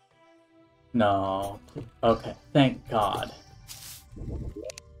 No. Okay, thank God.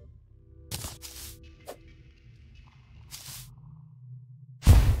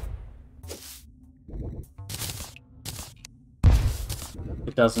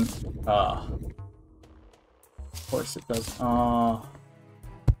 It doesn't, of course it doesn't,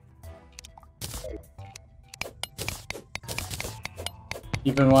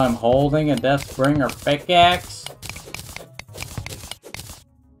 even when I'm holding a Deathbringer pickaxe?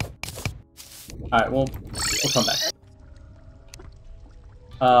 Alright, we'll come back.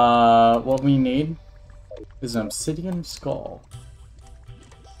 What we need is an obsidian skull.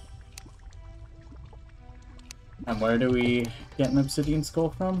 And where do we get an obsidian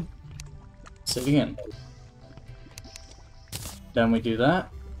skull from? Obsidian. Then we do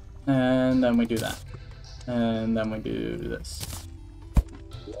that. And then we do that. And then we do this.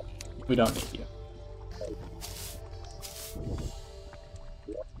 We don't need you.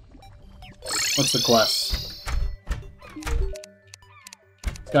 What's the quest?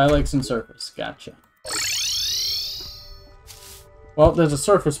 Skylegs and surface. Gotcha. Well, there's a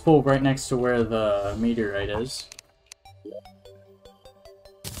surface pool right next to where the meteorite is.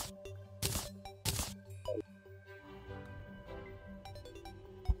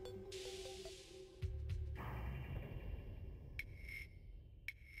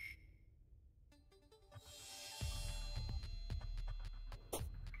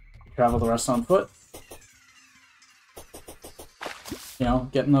 travel the rest on foot. You know,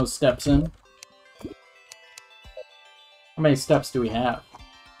 getting those steps in. How many steps do we have?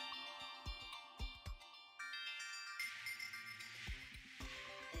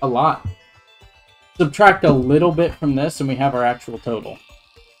 A lot. Subtract a little bit from this and we have our actual total.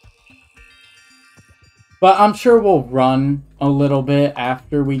 But I'm sure we'll run a little bit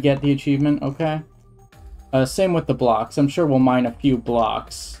after we get the achievement, okay? Same with the blocks. I'm sure we'll mine a few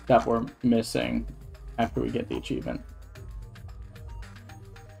blocks that we're missing after we get the achievement.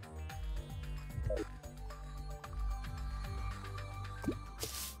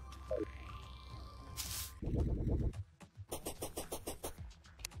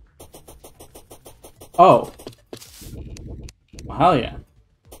 Oh. Well, hell yeah.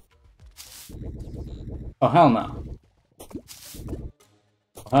 Oh, hell no.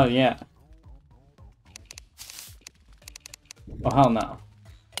 Oh, hell yeah. Oh, hell no.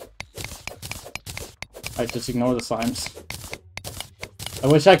 Alright, just ignore the slimes. I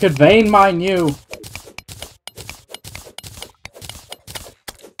wish I could vein mine you!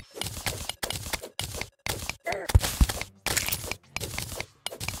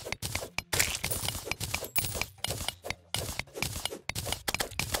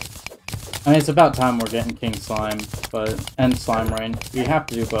 I mean, it's about time we're getting King Slime, and Slime Rain. We have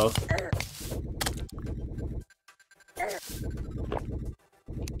to do both.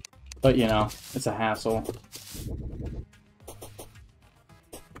 But, you know, it's a hassle.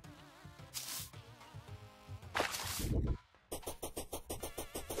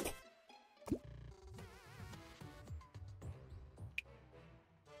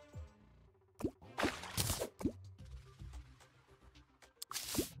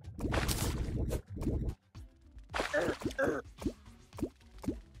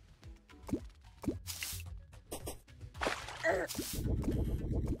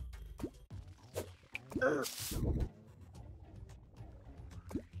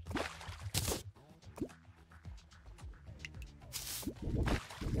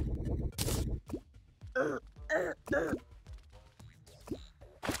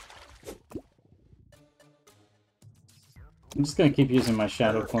 I'm just gonna keep using my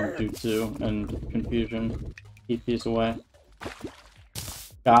Shadow Clone Jutsu and Confusion. Keep these away.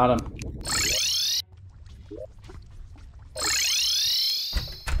 Got him.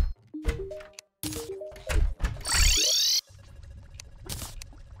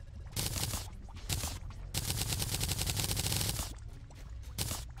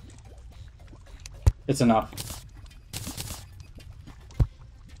 It's enough.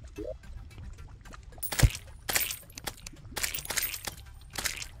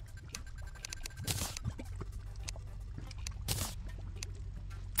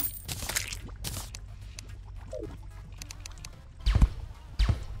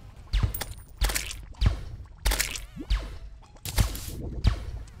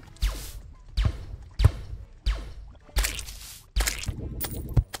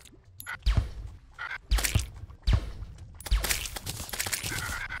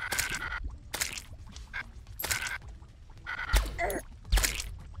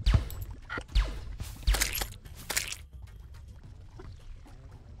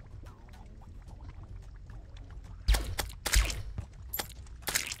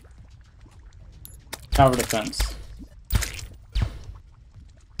 Tower defense.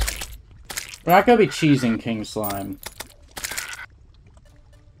 We're not gonna be cheesing King Slime.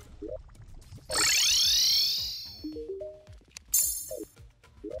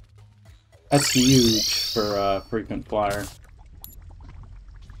 That's huge for frequent flyer.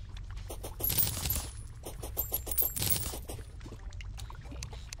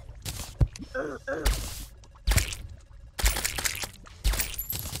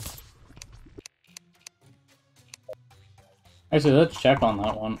 Actually, let's check on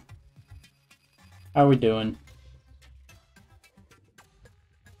that one. How are we doing?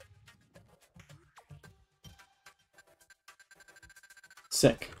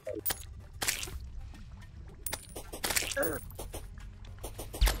 Sick.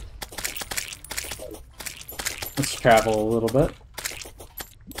 Let's travel a little bit.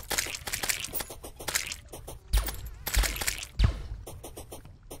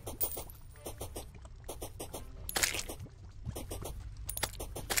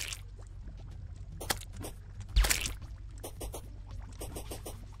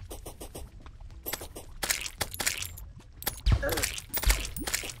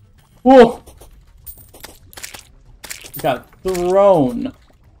 Whoa! Got thrown.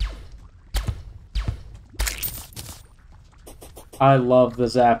 I love the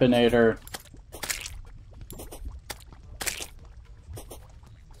Zappinator.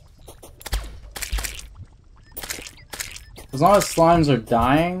 As long as slimes are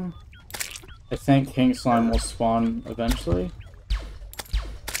dying, I think king slime will spawn eventually.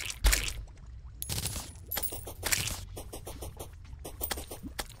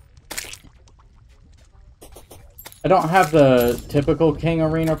 I don't have the typical king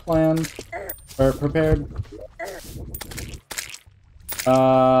arena planned or prepared.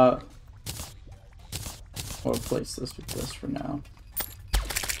 We'll replace this with this for now.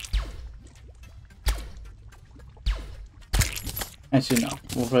 Actually, no.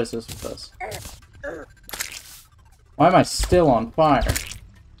 We'll replace this with this. Why am I still on fire?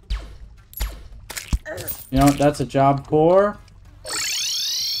 You know what? That's a job for...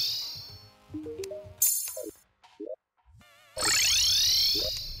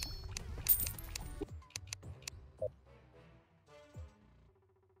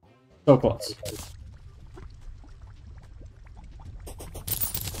 So close.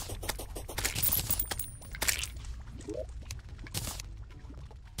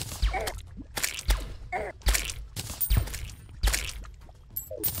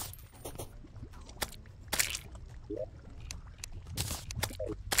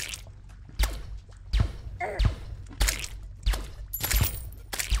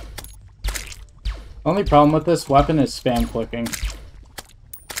 Only problem with this weapon is spam clicking. If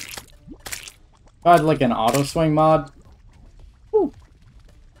I had like an auto swing mod. Whew.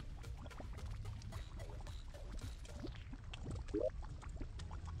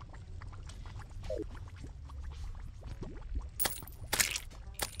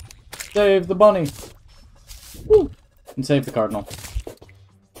 Save the bunny. Woo. And save the cardinal.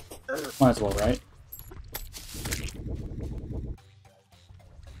 Might as well, right?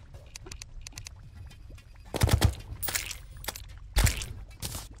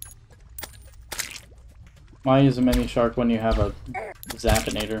 Why use a mini shark when you have a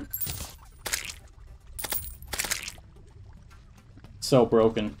Zappinator? So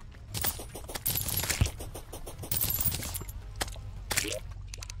broken.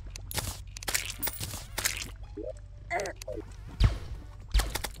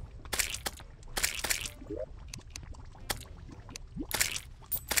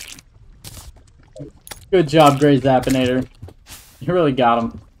 Good job, Great Zappinator. You really got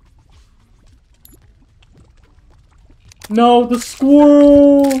him. No, the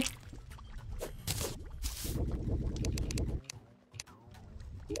squirrel!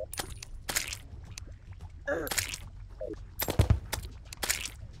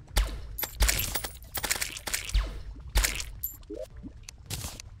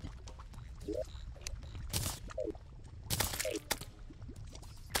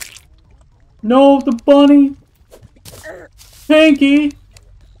 No, the bunny! Hanky!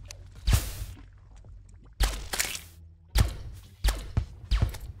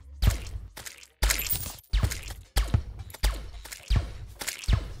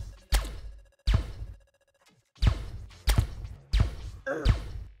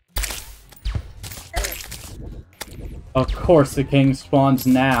 Of course the king spawns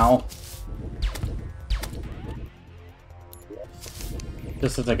now.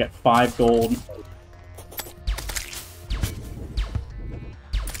 Just as I get 5 gold.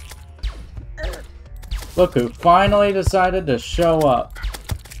 Look who finally decided to show up.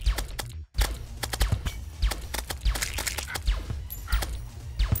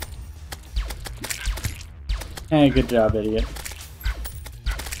 Hey, good job, idiot.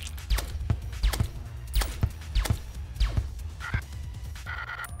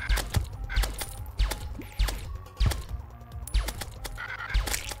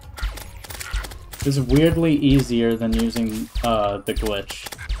 This is weirdly easier than using the glitch.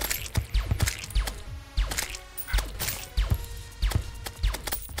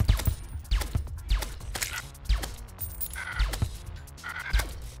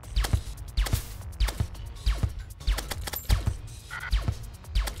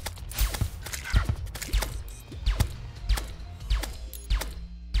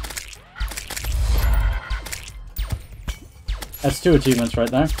 That's 2 achievements right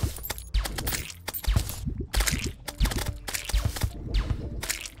there.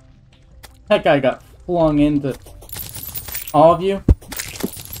 That guy got flung into all of you.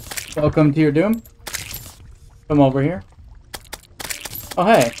 Welcome to your doom. Come over here. Oh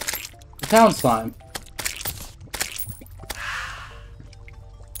hey, the town slime.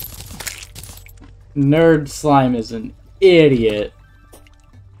 Nerd slime is an idiot.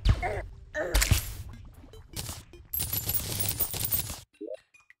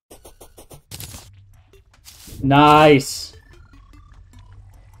 Nice.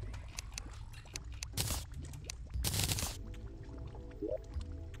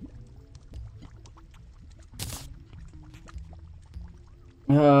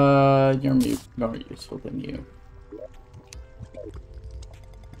 You're more useful than you.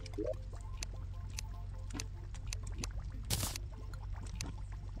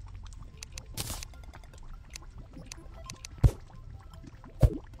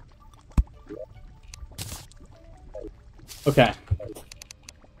 Okay.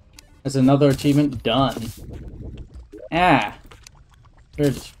 That's another achievement done. Ah!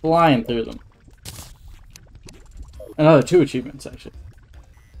 They're just flying through them. Another 2 achievements, actually.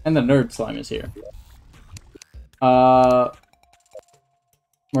 And the nerd slime is here. We're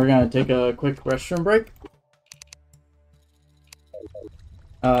gonna take a quick restroom break.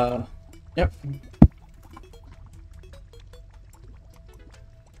 Yep.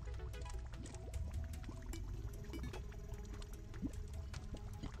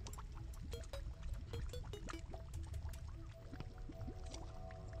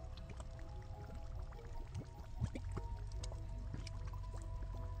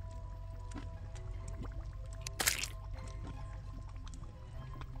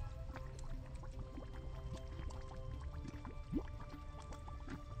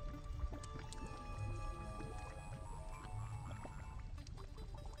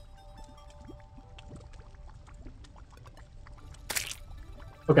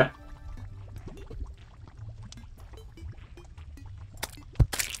 Okay.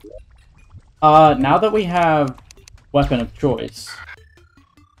 Now that we have weapon of choice,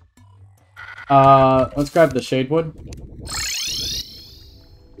 let's grab the shadewood.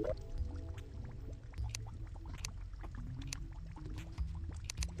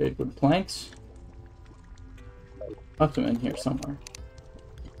 Shadewood planks. Left them in here somewhere.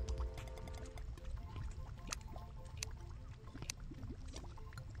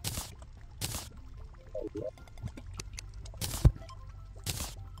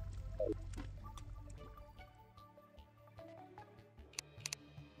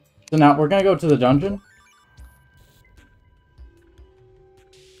 So now we're gonna go to the dungeon.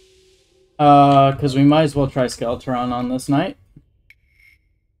 Because we might as well try Skeeletorn on this night.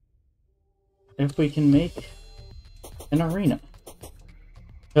 If we can make an arena.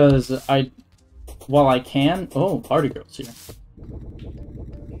 Because while I can... Oh, party girl's here.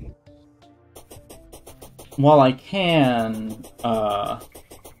 While I can,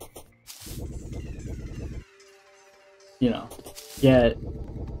 you know, get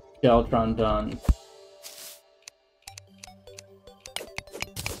Skeeletorn done.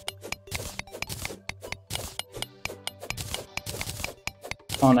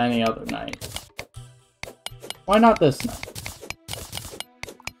 On any other night. Why not this night?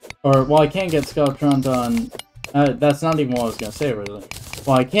 Or, well, I can't get Skeeletorn done... that's not even what I was gonna say, really.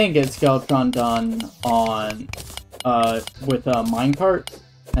 Well, I can get Skeeletorn done on... with a minecart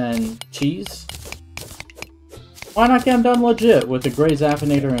and cheese. Why not get him done legit with a gray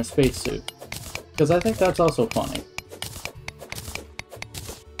Zappinator and a spacesuit? Because I think that's also funny.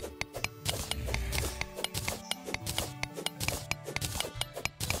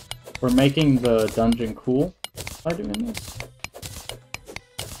 We're making the dungeon cool by doing this.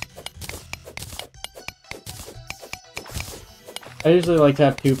 I usually like to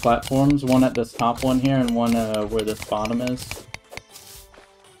have 2 platforms, one at this top one here and one where this bottom is.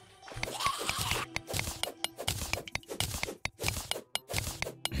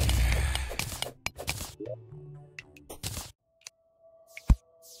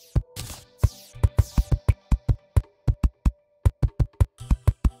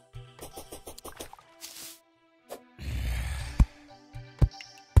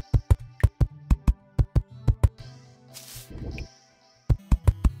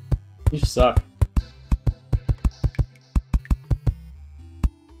 You suck.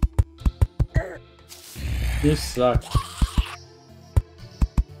 You suck.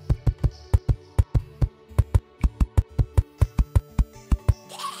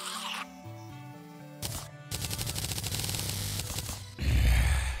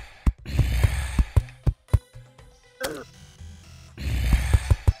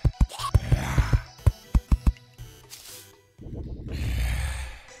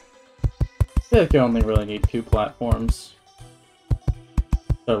 I feel like you only really need 2 platforms.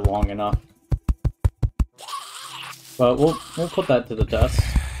 They're long enough. But we'll put that to the test.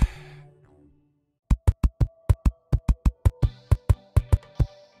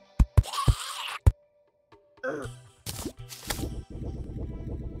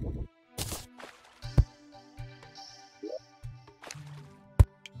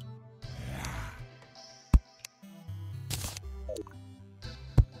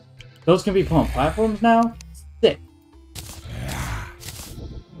 Those can be put on platforms now? Sick.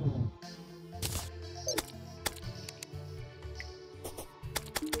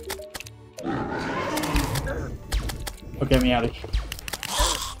 Oh, get me out of here.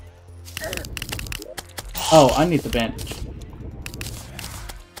 Oh, I need the bandage.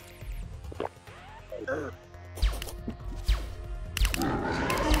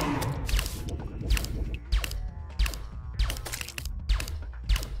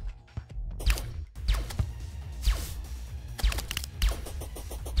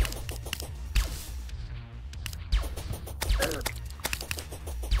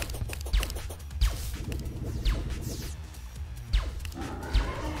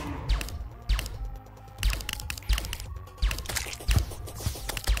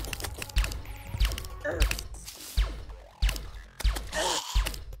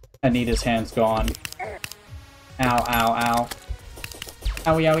 I need his hands gone. Ow, ow, ow.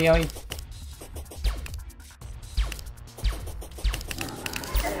 Owie, owie, owie.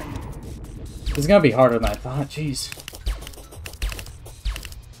 This is gonna be harder than I thought, jeez.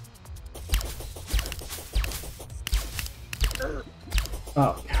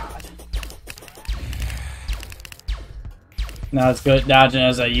 Oh, God. Not as good at dodging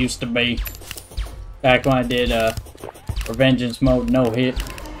as I used to be. Back when I did, Revengeance mode, no hit.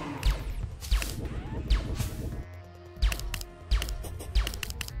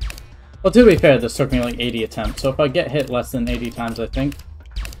 Well, to be fair, this took me like 80 attempts, so if I get hit less than 80 times, I think,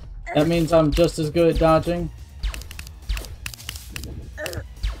 that means I'm just as good at dodging.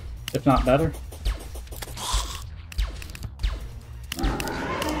 If not better.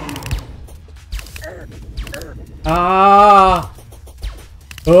 Ah!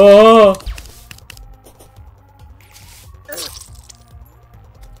 Oh!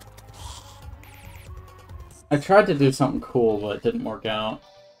 I tried to do something cool, but it didn't work out.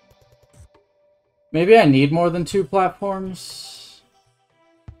 Maybe I need more than 2 platforms?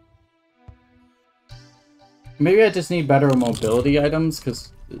 Maybe I just need better mobility items,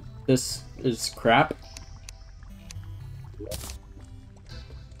 because this is crap.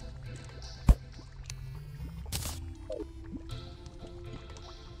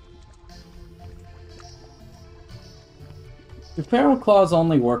 Do Feral Claws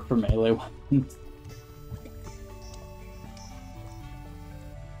only work for melee weapons?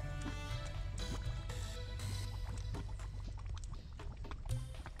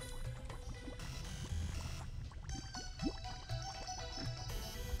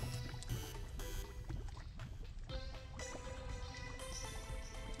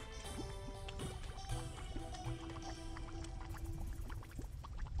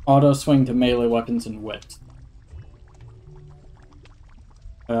 Auto swing to melee weapons and wit.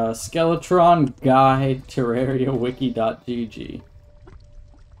 Skeeletorn guide terrariawiki.gg.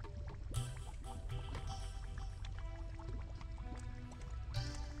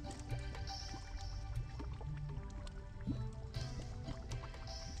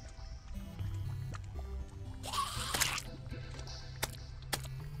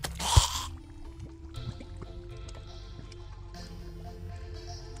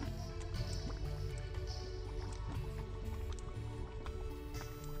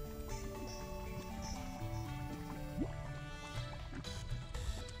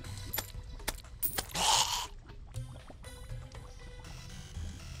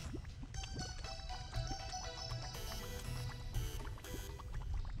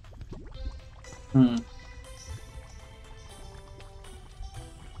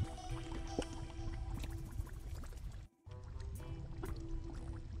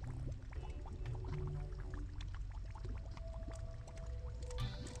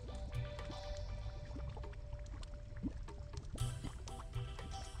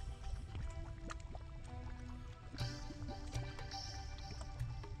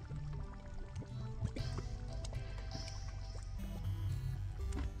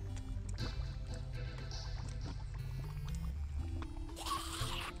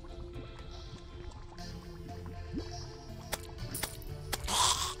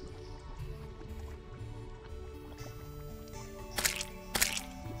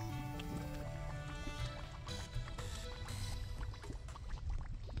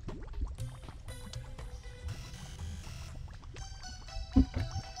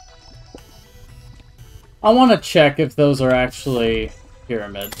 I want to check if those are actually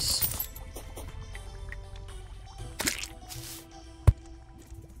pyramids.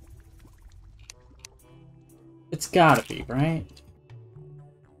 It's gotta be, right?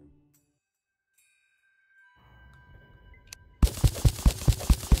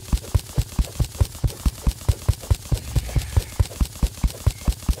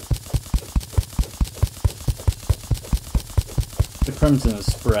 The crimson is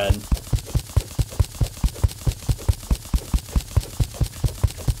spread.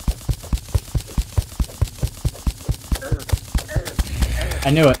 I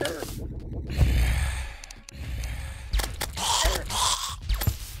knew it.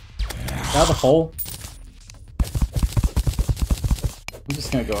 Got the hole. I'm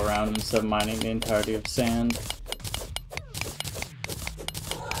just gonna go around instead of mining the entirety of sand.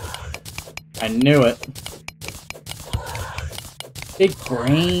 I knew it. Big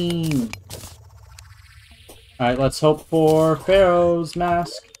brain. Alright, let's hope for Pharaoh's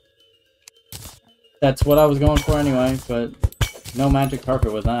mask. That's what I was going for anyway, but no magic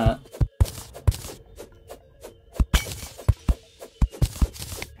carpet with that.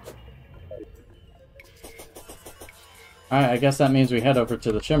 Alright, I guess that means we head over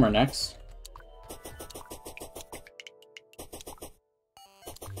to the Shimmer next.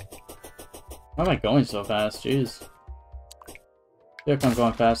 Why am I going so fast? Jeez. I feel like I'm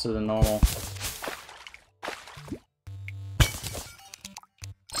going faster than normal.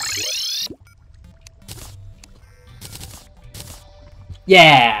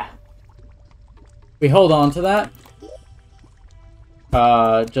 Yeah! We hold on to that.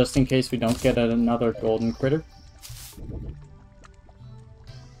 Just in case we don't get another golden critter.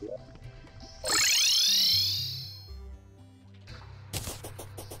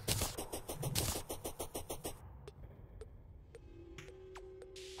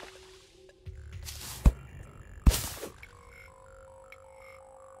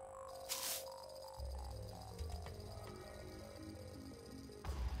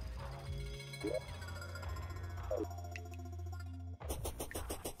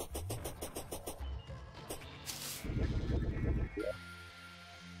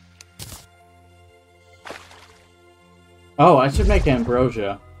 Oh, I should make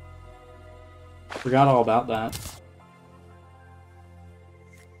ambrosia. Forgot all about that.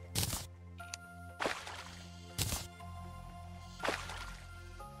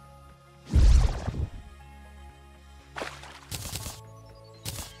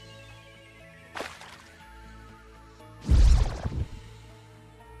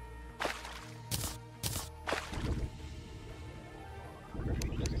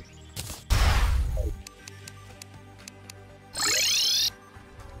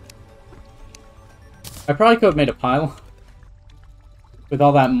 I probably could have made a pile. With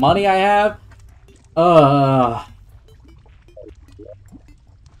all that money I have. Well,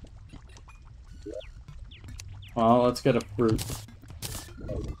 let's get a fruit.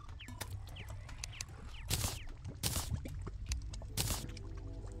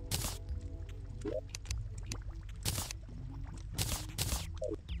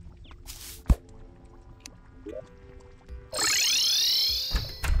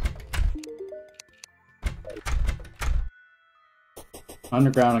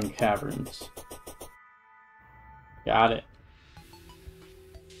 Underground and caverns. Got it.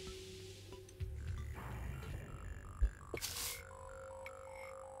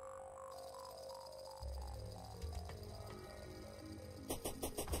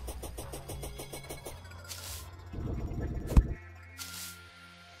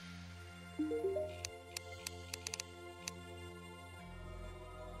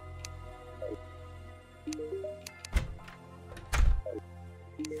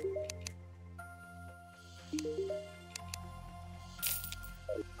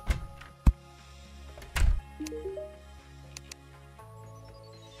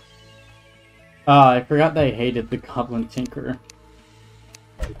 I forgot they hated the Goblin Tinker.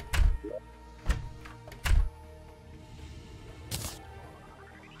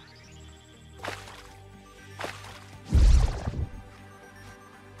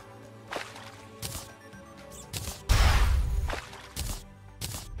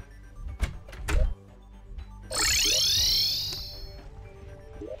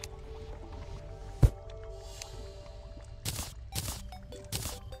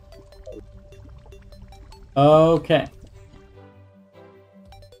 Okay.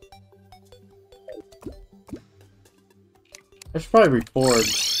 I should probably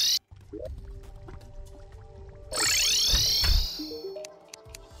reforge.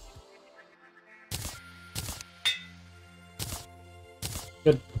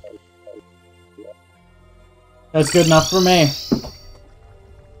 Good. That's good enough for me.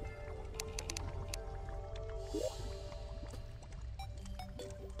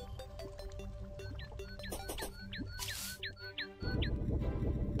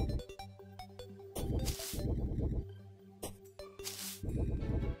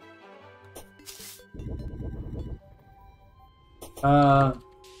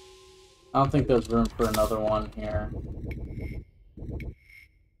 I don't think there's room for another one here.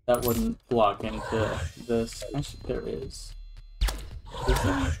 That wouldn't block into this. Actually, there is. Is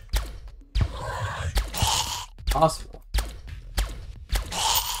there? Possible.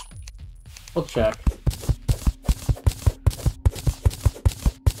 We'll check.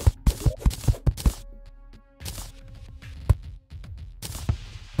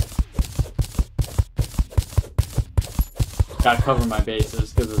 Gotta cover my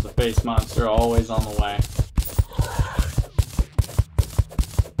bases, because there's a face monster always on the way.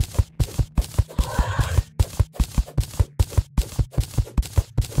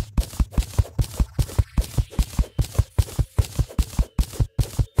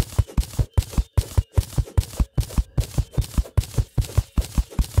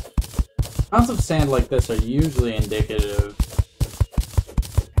 Amounts of sand like this are usually indicative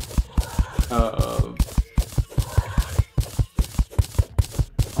of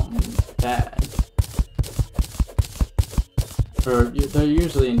something bad. Or they're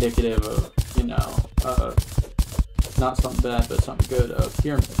usually indicative of, you know, not something bad, but something good, a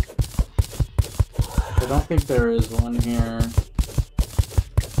pyramid. I don't think there is one here.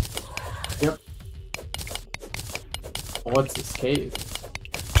 Yep. What's this cave?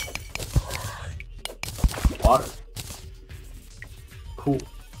 Water. Cool.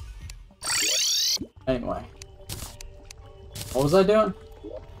 Anyway. What was I doing?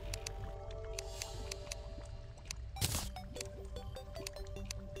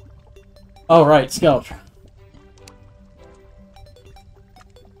 Oh, right, Skeeletorn.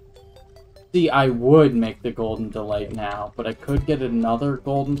 See, I would make the golden delight now, but I could get another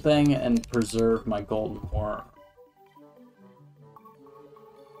golden thing and preserve my golden worm.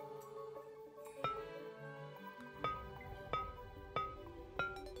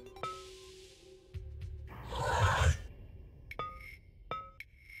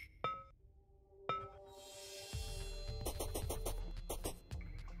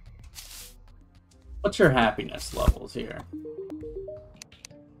 What's your happiness levels here?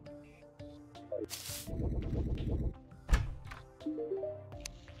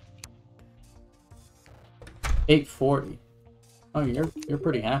 $840. Oh, you're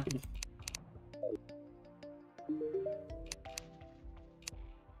pretty happy.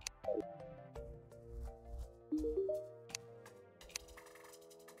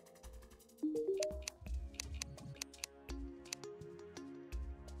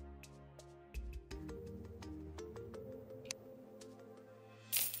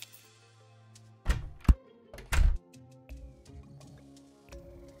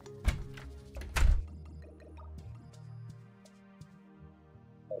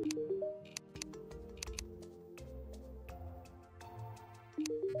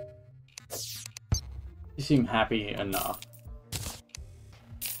 You seem happy enough.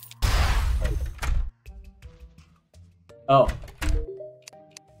 Oh.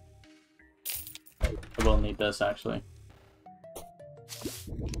 I will need this, actually.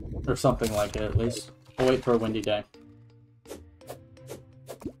 Or something like it, at least. I'll wait for a windy day.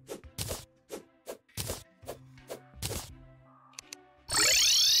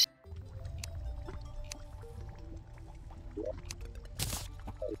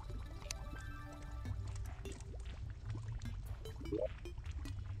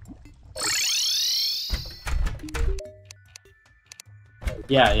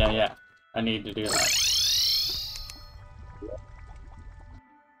 Yeah. I need to do that.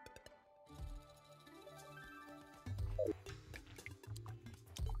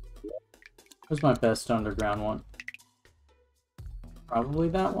 Where's my best underground one? Probably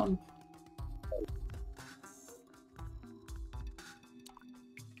that one?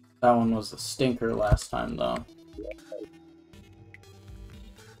 That one was a stinker last time, though.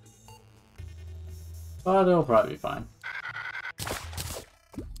 But it'll probably be fine.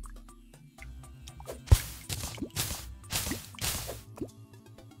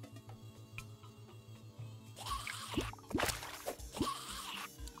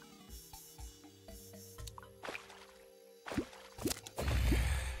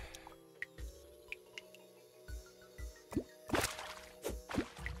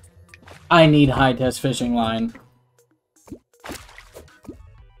 I need high-test fishing line.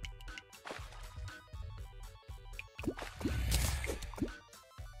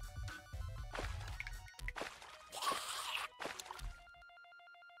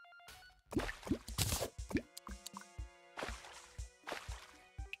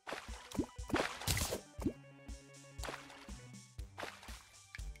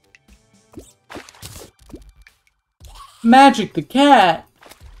 Magic the cat!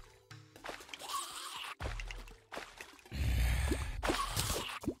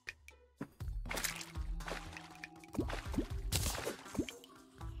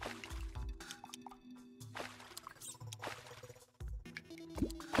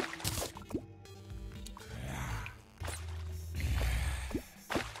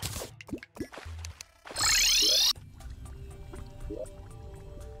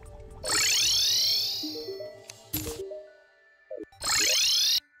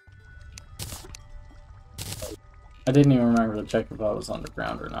 I didn't even remember to check if I was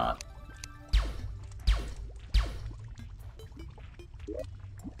underground or not.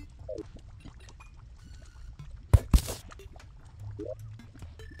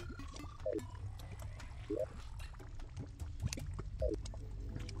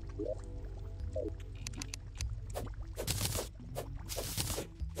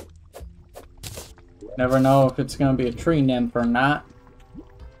 Never know if it's gonna be a tree nymph or not.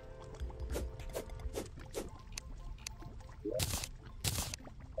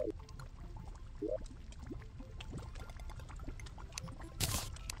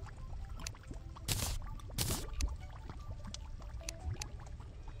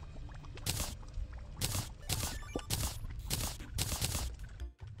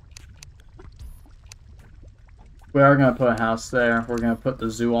 We are gonna put a house there. We're gonna put the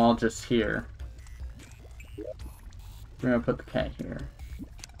zoologist here. We're gonna put the cat here.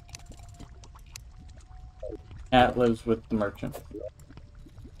 Cat lives with the merchant.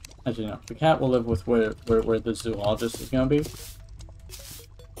 As you know, the cat will live with where the zoologist is gonna be.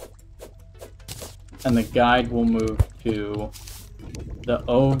 And the guide will move to the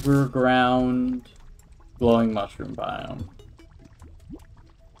overground glowing mushroom biome.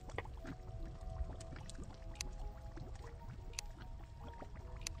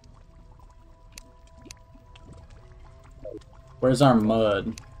 Where's our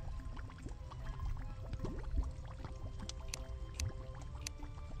mud?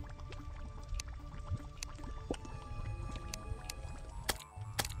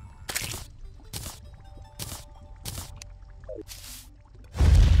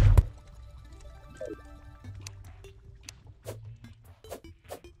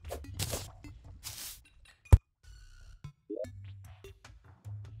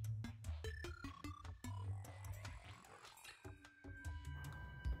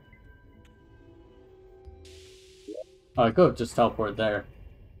 Oh, I could just teleport there.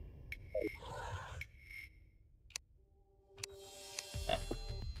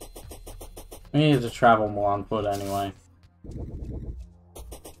 We need to travel more on foot anyway.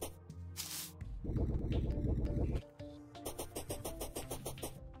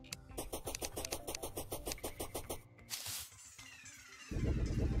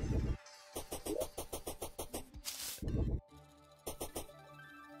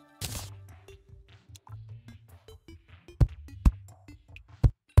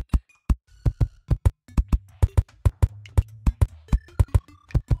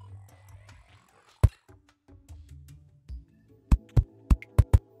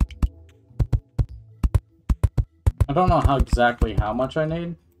 I don't know exactly how much I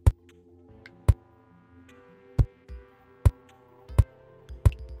need.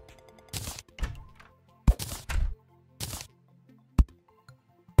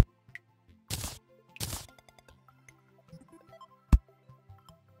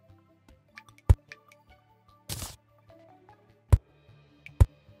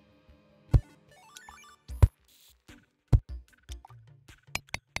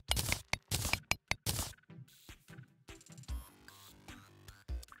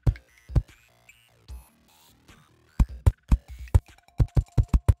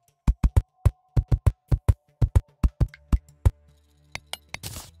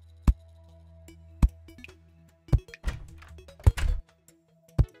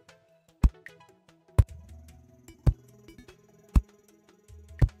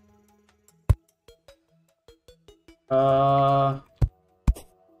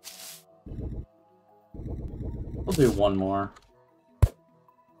 We'll do one more.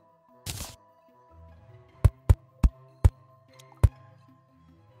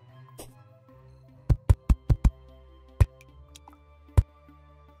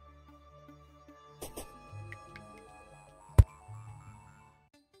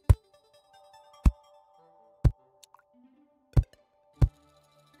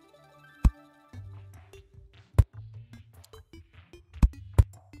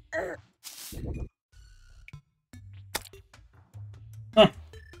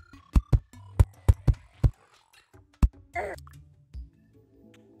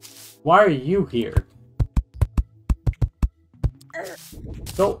 Why are you here?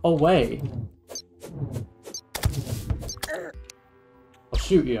 Go away. I'll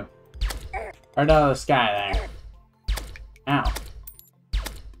shoot you. Right out of the sky there. Ow.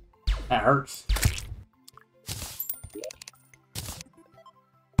 That hurts.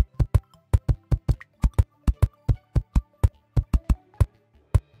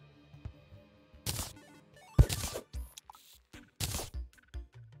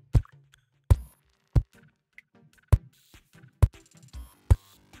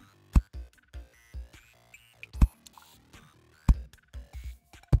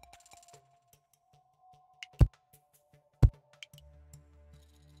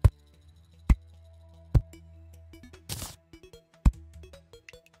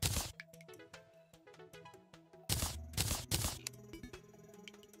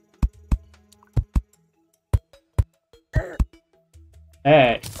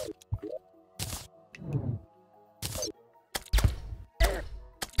 Hey.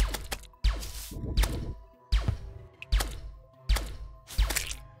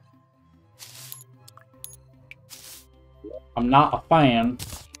 I'm not a fan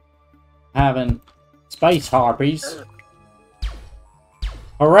of having space harpies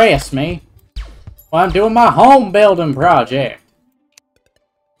harass me while I'm doing my home building project.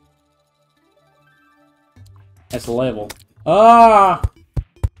 That's a level. Ah!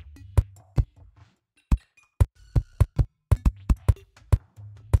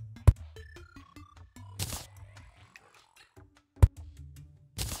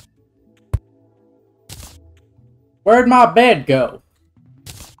 Where'd my bed go?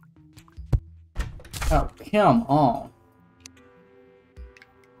 Oh, come on.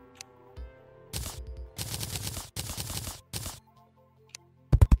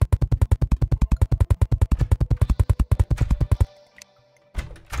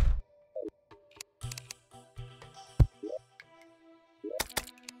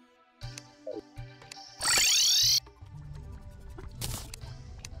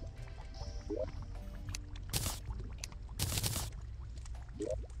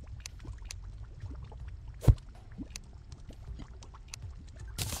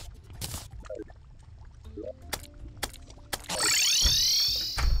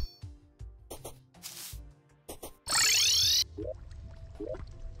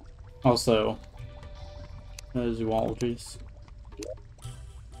 Also, the zoologies.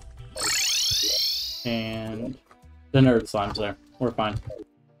 And the nerd slime's there. We're fine.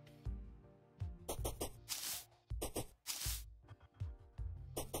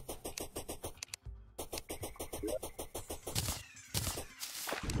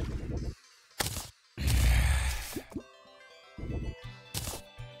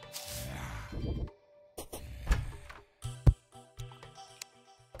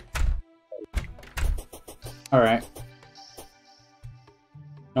 Alright.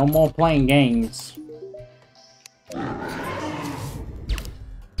 No more playing games.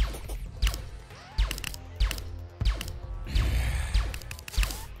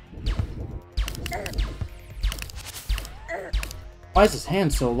 Why is his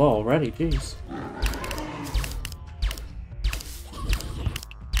hand so low already? Jeez.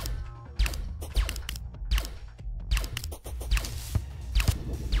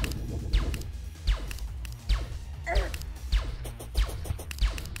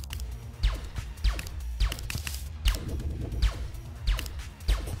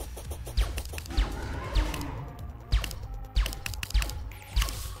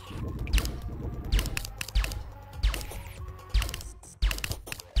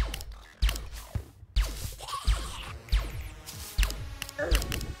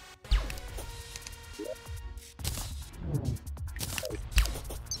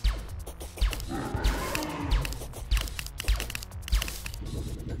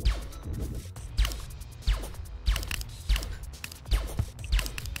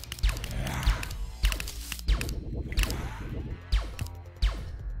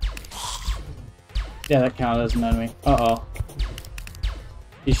 Yeah, that counted as an enemy. Uh-oh.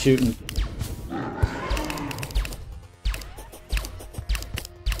 He's shooting.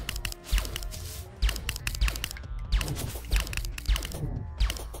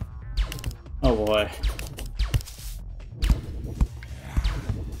 Oh boy.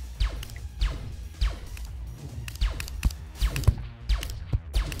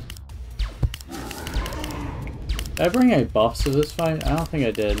 Did I bring any buffs to this fight? I don't think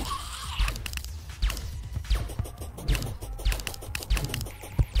I did.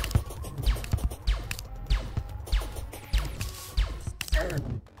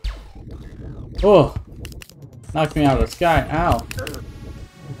 Oh! Knocked me out of the sky. Ow.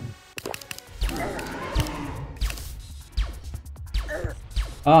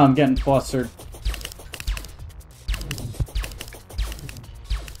 Oh, I'm getting flustered.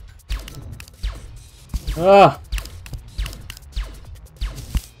 Ugh!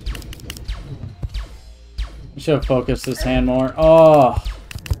 I should have focused this hand more. Oh!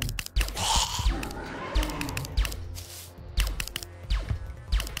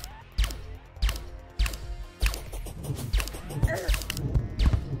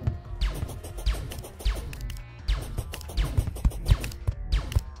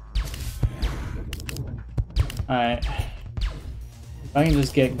 Alright. If I can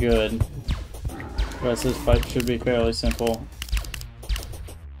just get good, the rest of this fight should be fairly simple.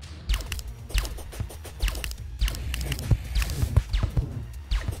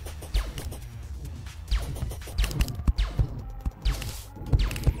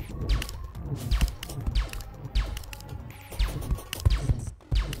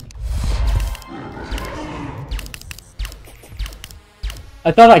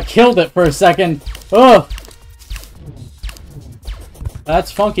 I thought I killed it for a second. Oh,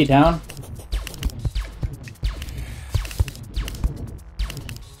 that's Funky Town.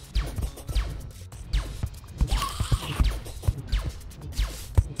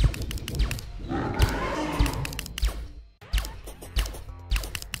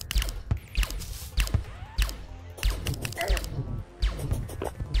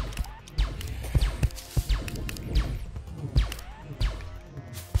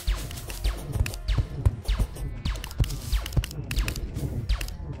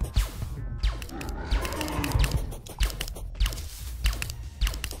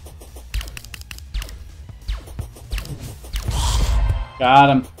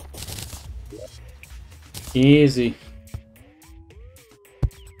 Got him. Easy.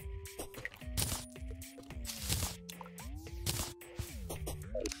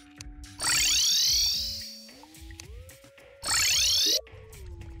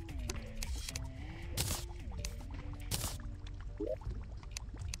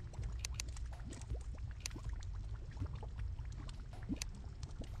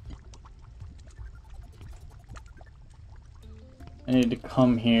 I need to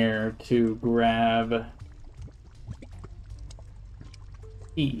come here to grab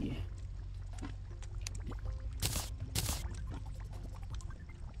E.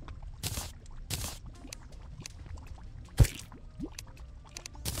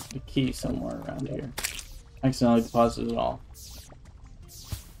 The key somewhere around here. Accidentally deposited it all.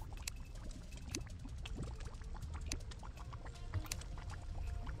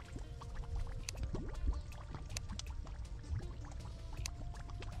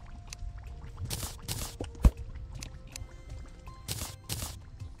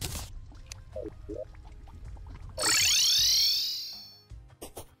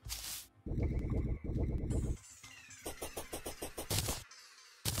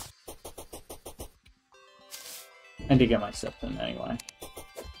 I need to get my steps in anyway.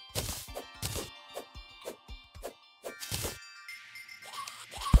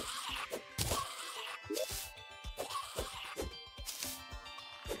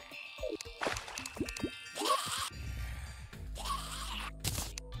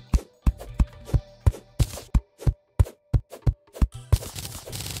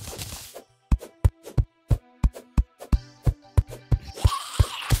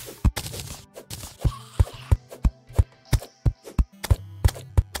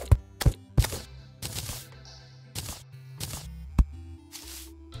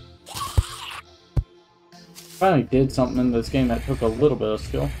 Finally did something in this game that took a little bit of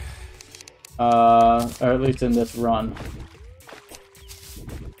skill. Or at least in this run.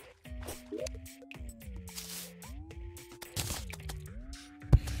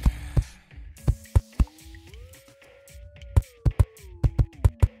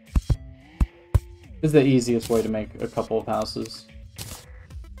 This is the easiest way to make a couple of houses.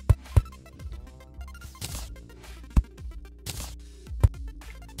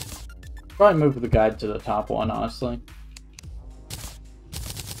 Probably move the guide to the top one, honestly.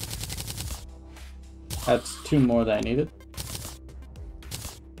 That's 2 more than I needed.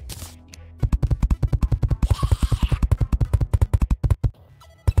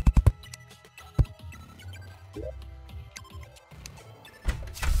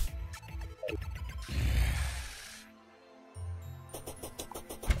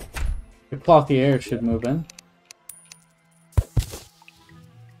 The clothy air should move in.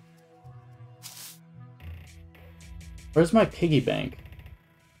 Where's my piggy bank?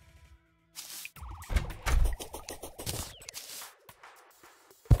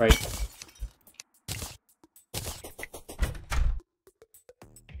 Right.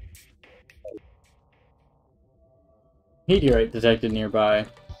 Meteorite detected nearby.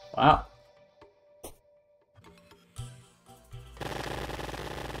 Wow.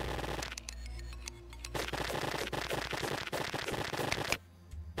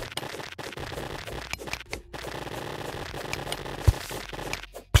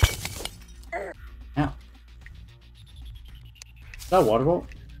 Is that a water bolt?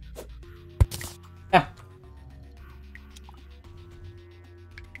 Yeah.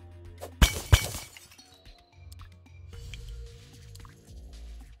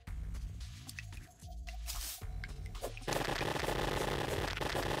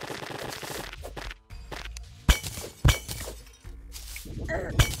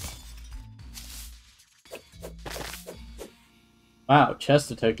 Wow, chest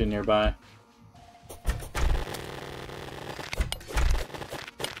detected nearby.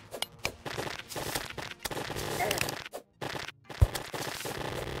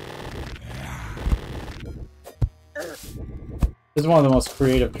 This is one of the most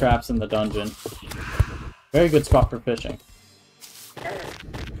creative traps in the dungeon. Very good spot for fishing.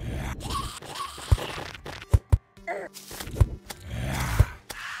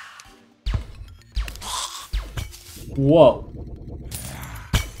 Whoa.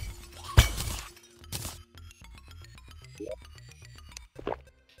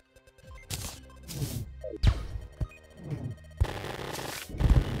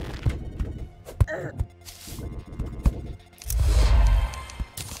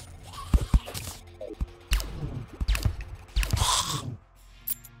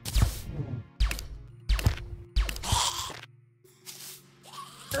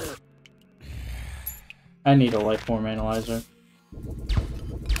 I need a life form analyzer.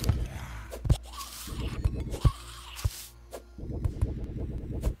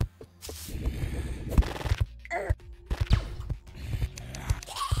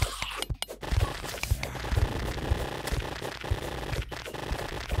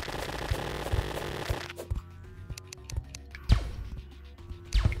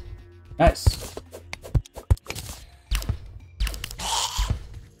 Nice.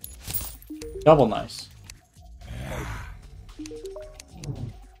 Double nice.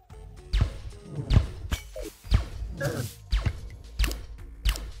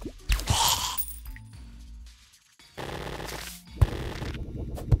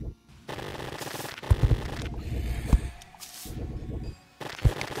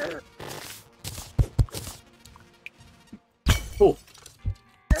 Cool.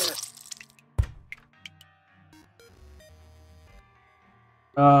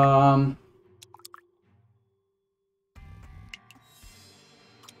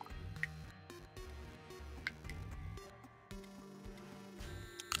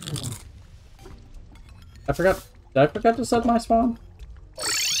 I forgot. Did I forget to set my spawn?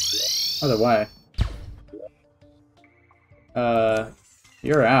 Either way.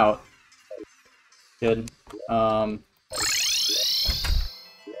 You're out. Good.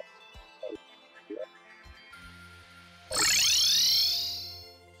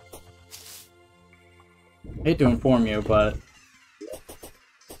 Hate to inform you, but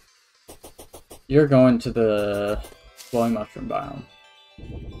you're going to the glowing mushroom biome.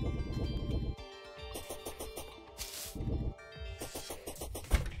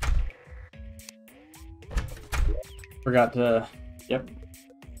 Forgot to... Yep.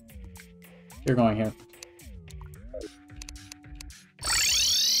 You're going here.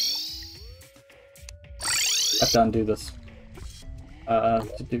 Have to undo this.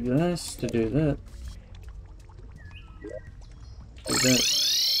 To do this, to do that. Do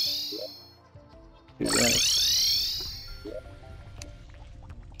this. Do this.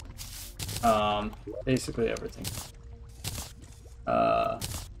 Basically everything.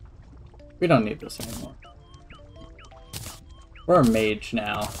 We don't need this anymore. We're a mage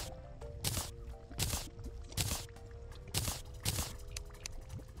now.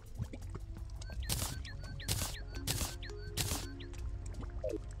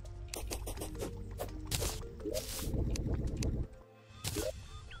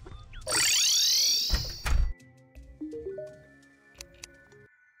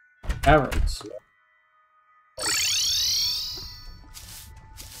 Caverns.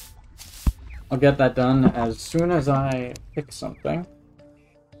 I'll get that done as soon as I pick something.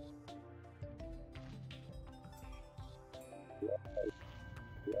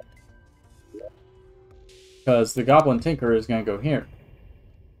 Because the Goblin Tinker is going to go here.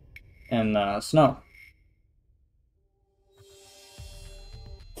 In the snow.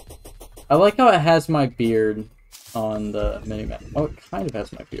 I like how it has my beard on the minimap. Oh, it kind of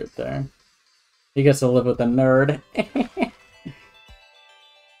has my beard there. He gets to live with a nerd.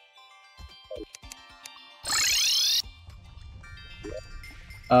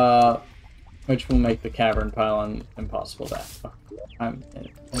 Which will make the cavern pylon impossible to access. Oh, I'm an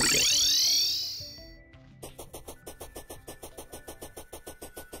idiot.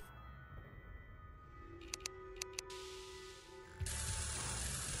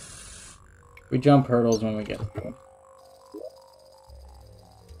 We jump hurdles when we get to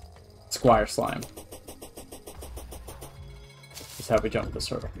Squire Slime. That's how we jump this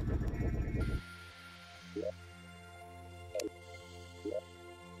hurdle.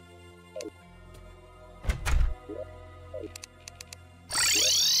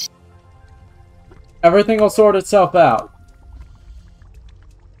 Everything will sort itself out.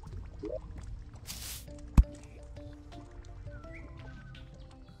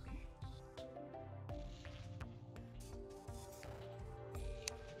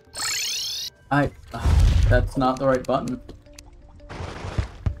 That's not the right button.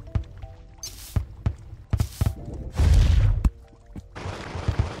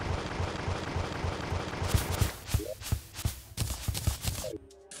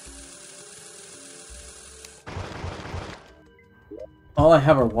 All I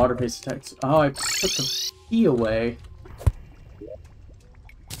have are water-based attacks. Oh, I put the key away.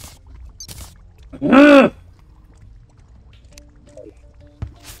 Ugh!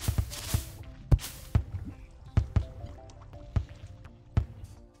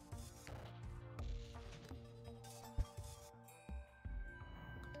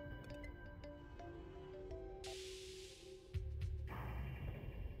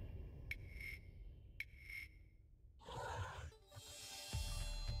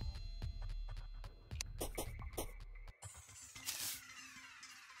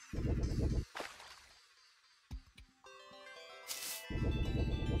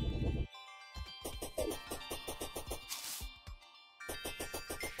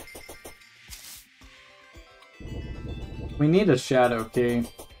 We need a shadow key.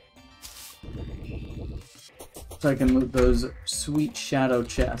 So I can loot those sweet shadow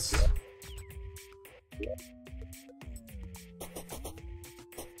chests.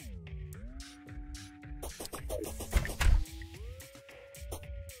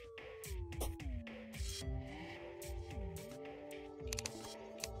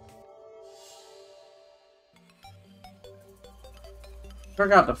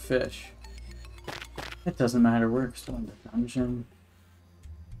 Forgot the fish. It doesn't matter, we're still in the dungeon.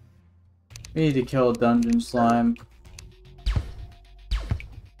 We need to kill a dungeon slime.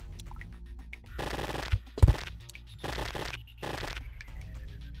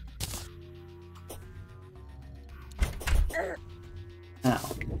 Ow.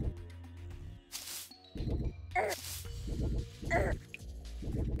 There's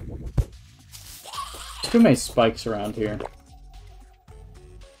too many spikes around here.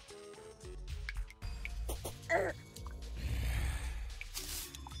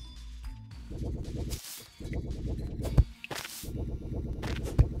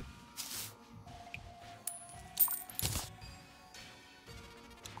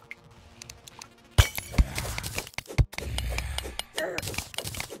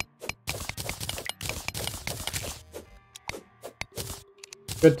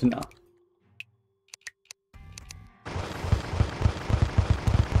 Good to know.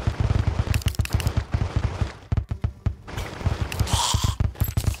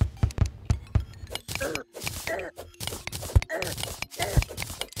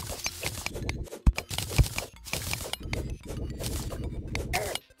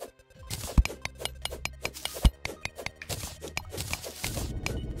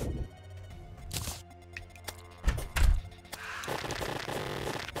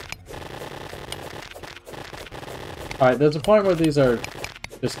 Alright, there's a point where these are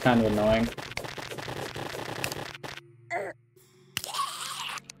just kind of annoying.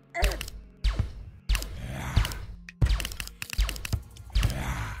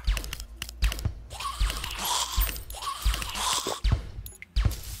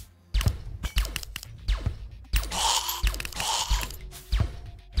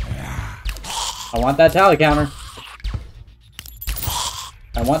 I want that tally counter.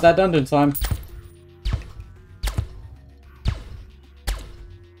 I want that dungeon slime.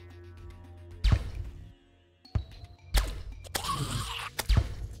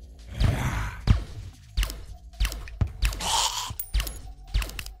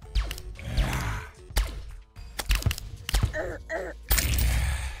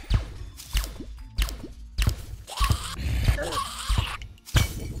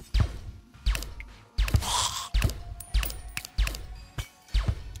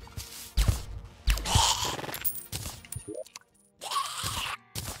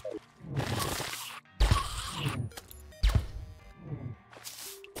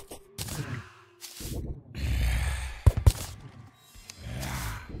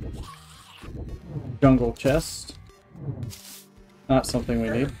 Jungle chest. Not something we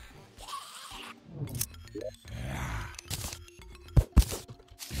need.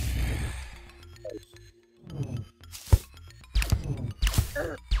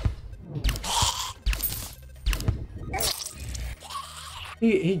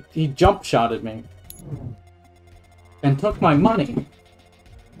 He jump shotted me and took my money.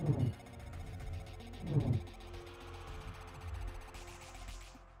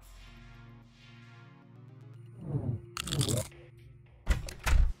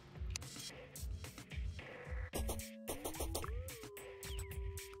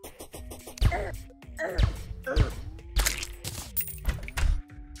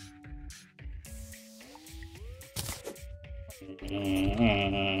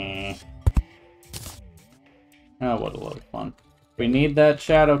 Oh, what a load of fun. We need that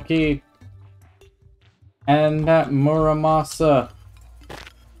shadow key. And that Muramasa.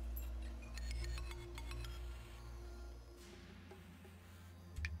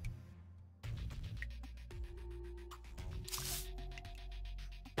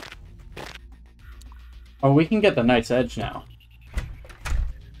 Oh, we can get the Knight's Edge now.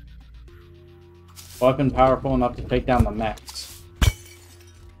 Weapon powerful enough to take down the mechs.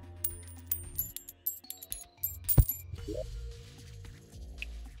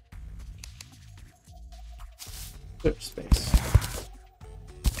 Switch space.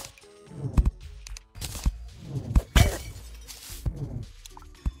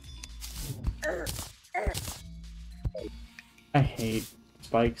 I hate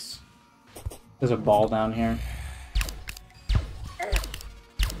spikes. There's a ball down here.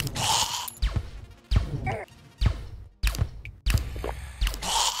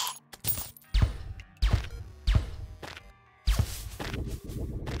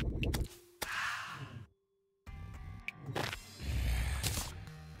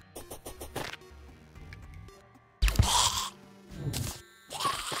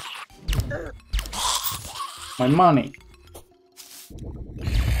 My money.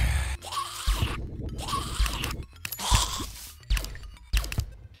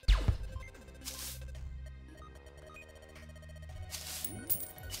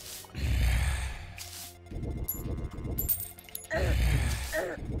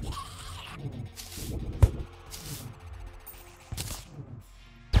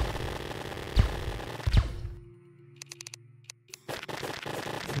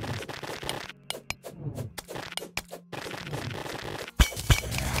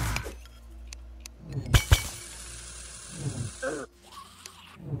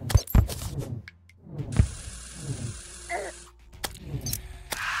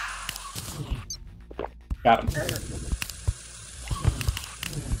 Got him.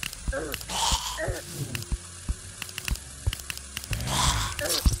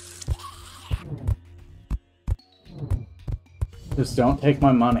 Just don't take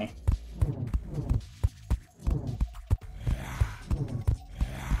my money.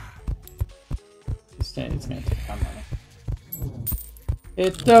 It's gonna take my money.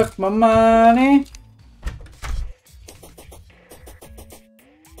 It took my money.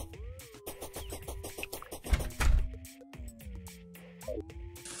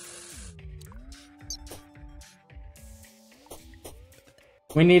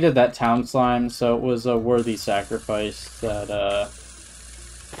 We needed that town slime, so it was a worthy sacrifice that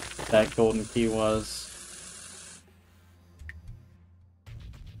that golden key was.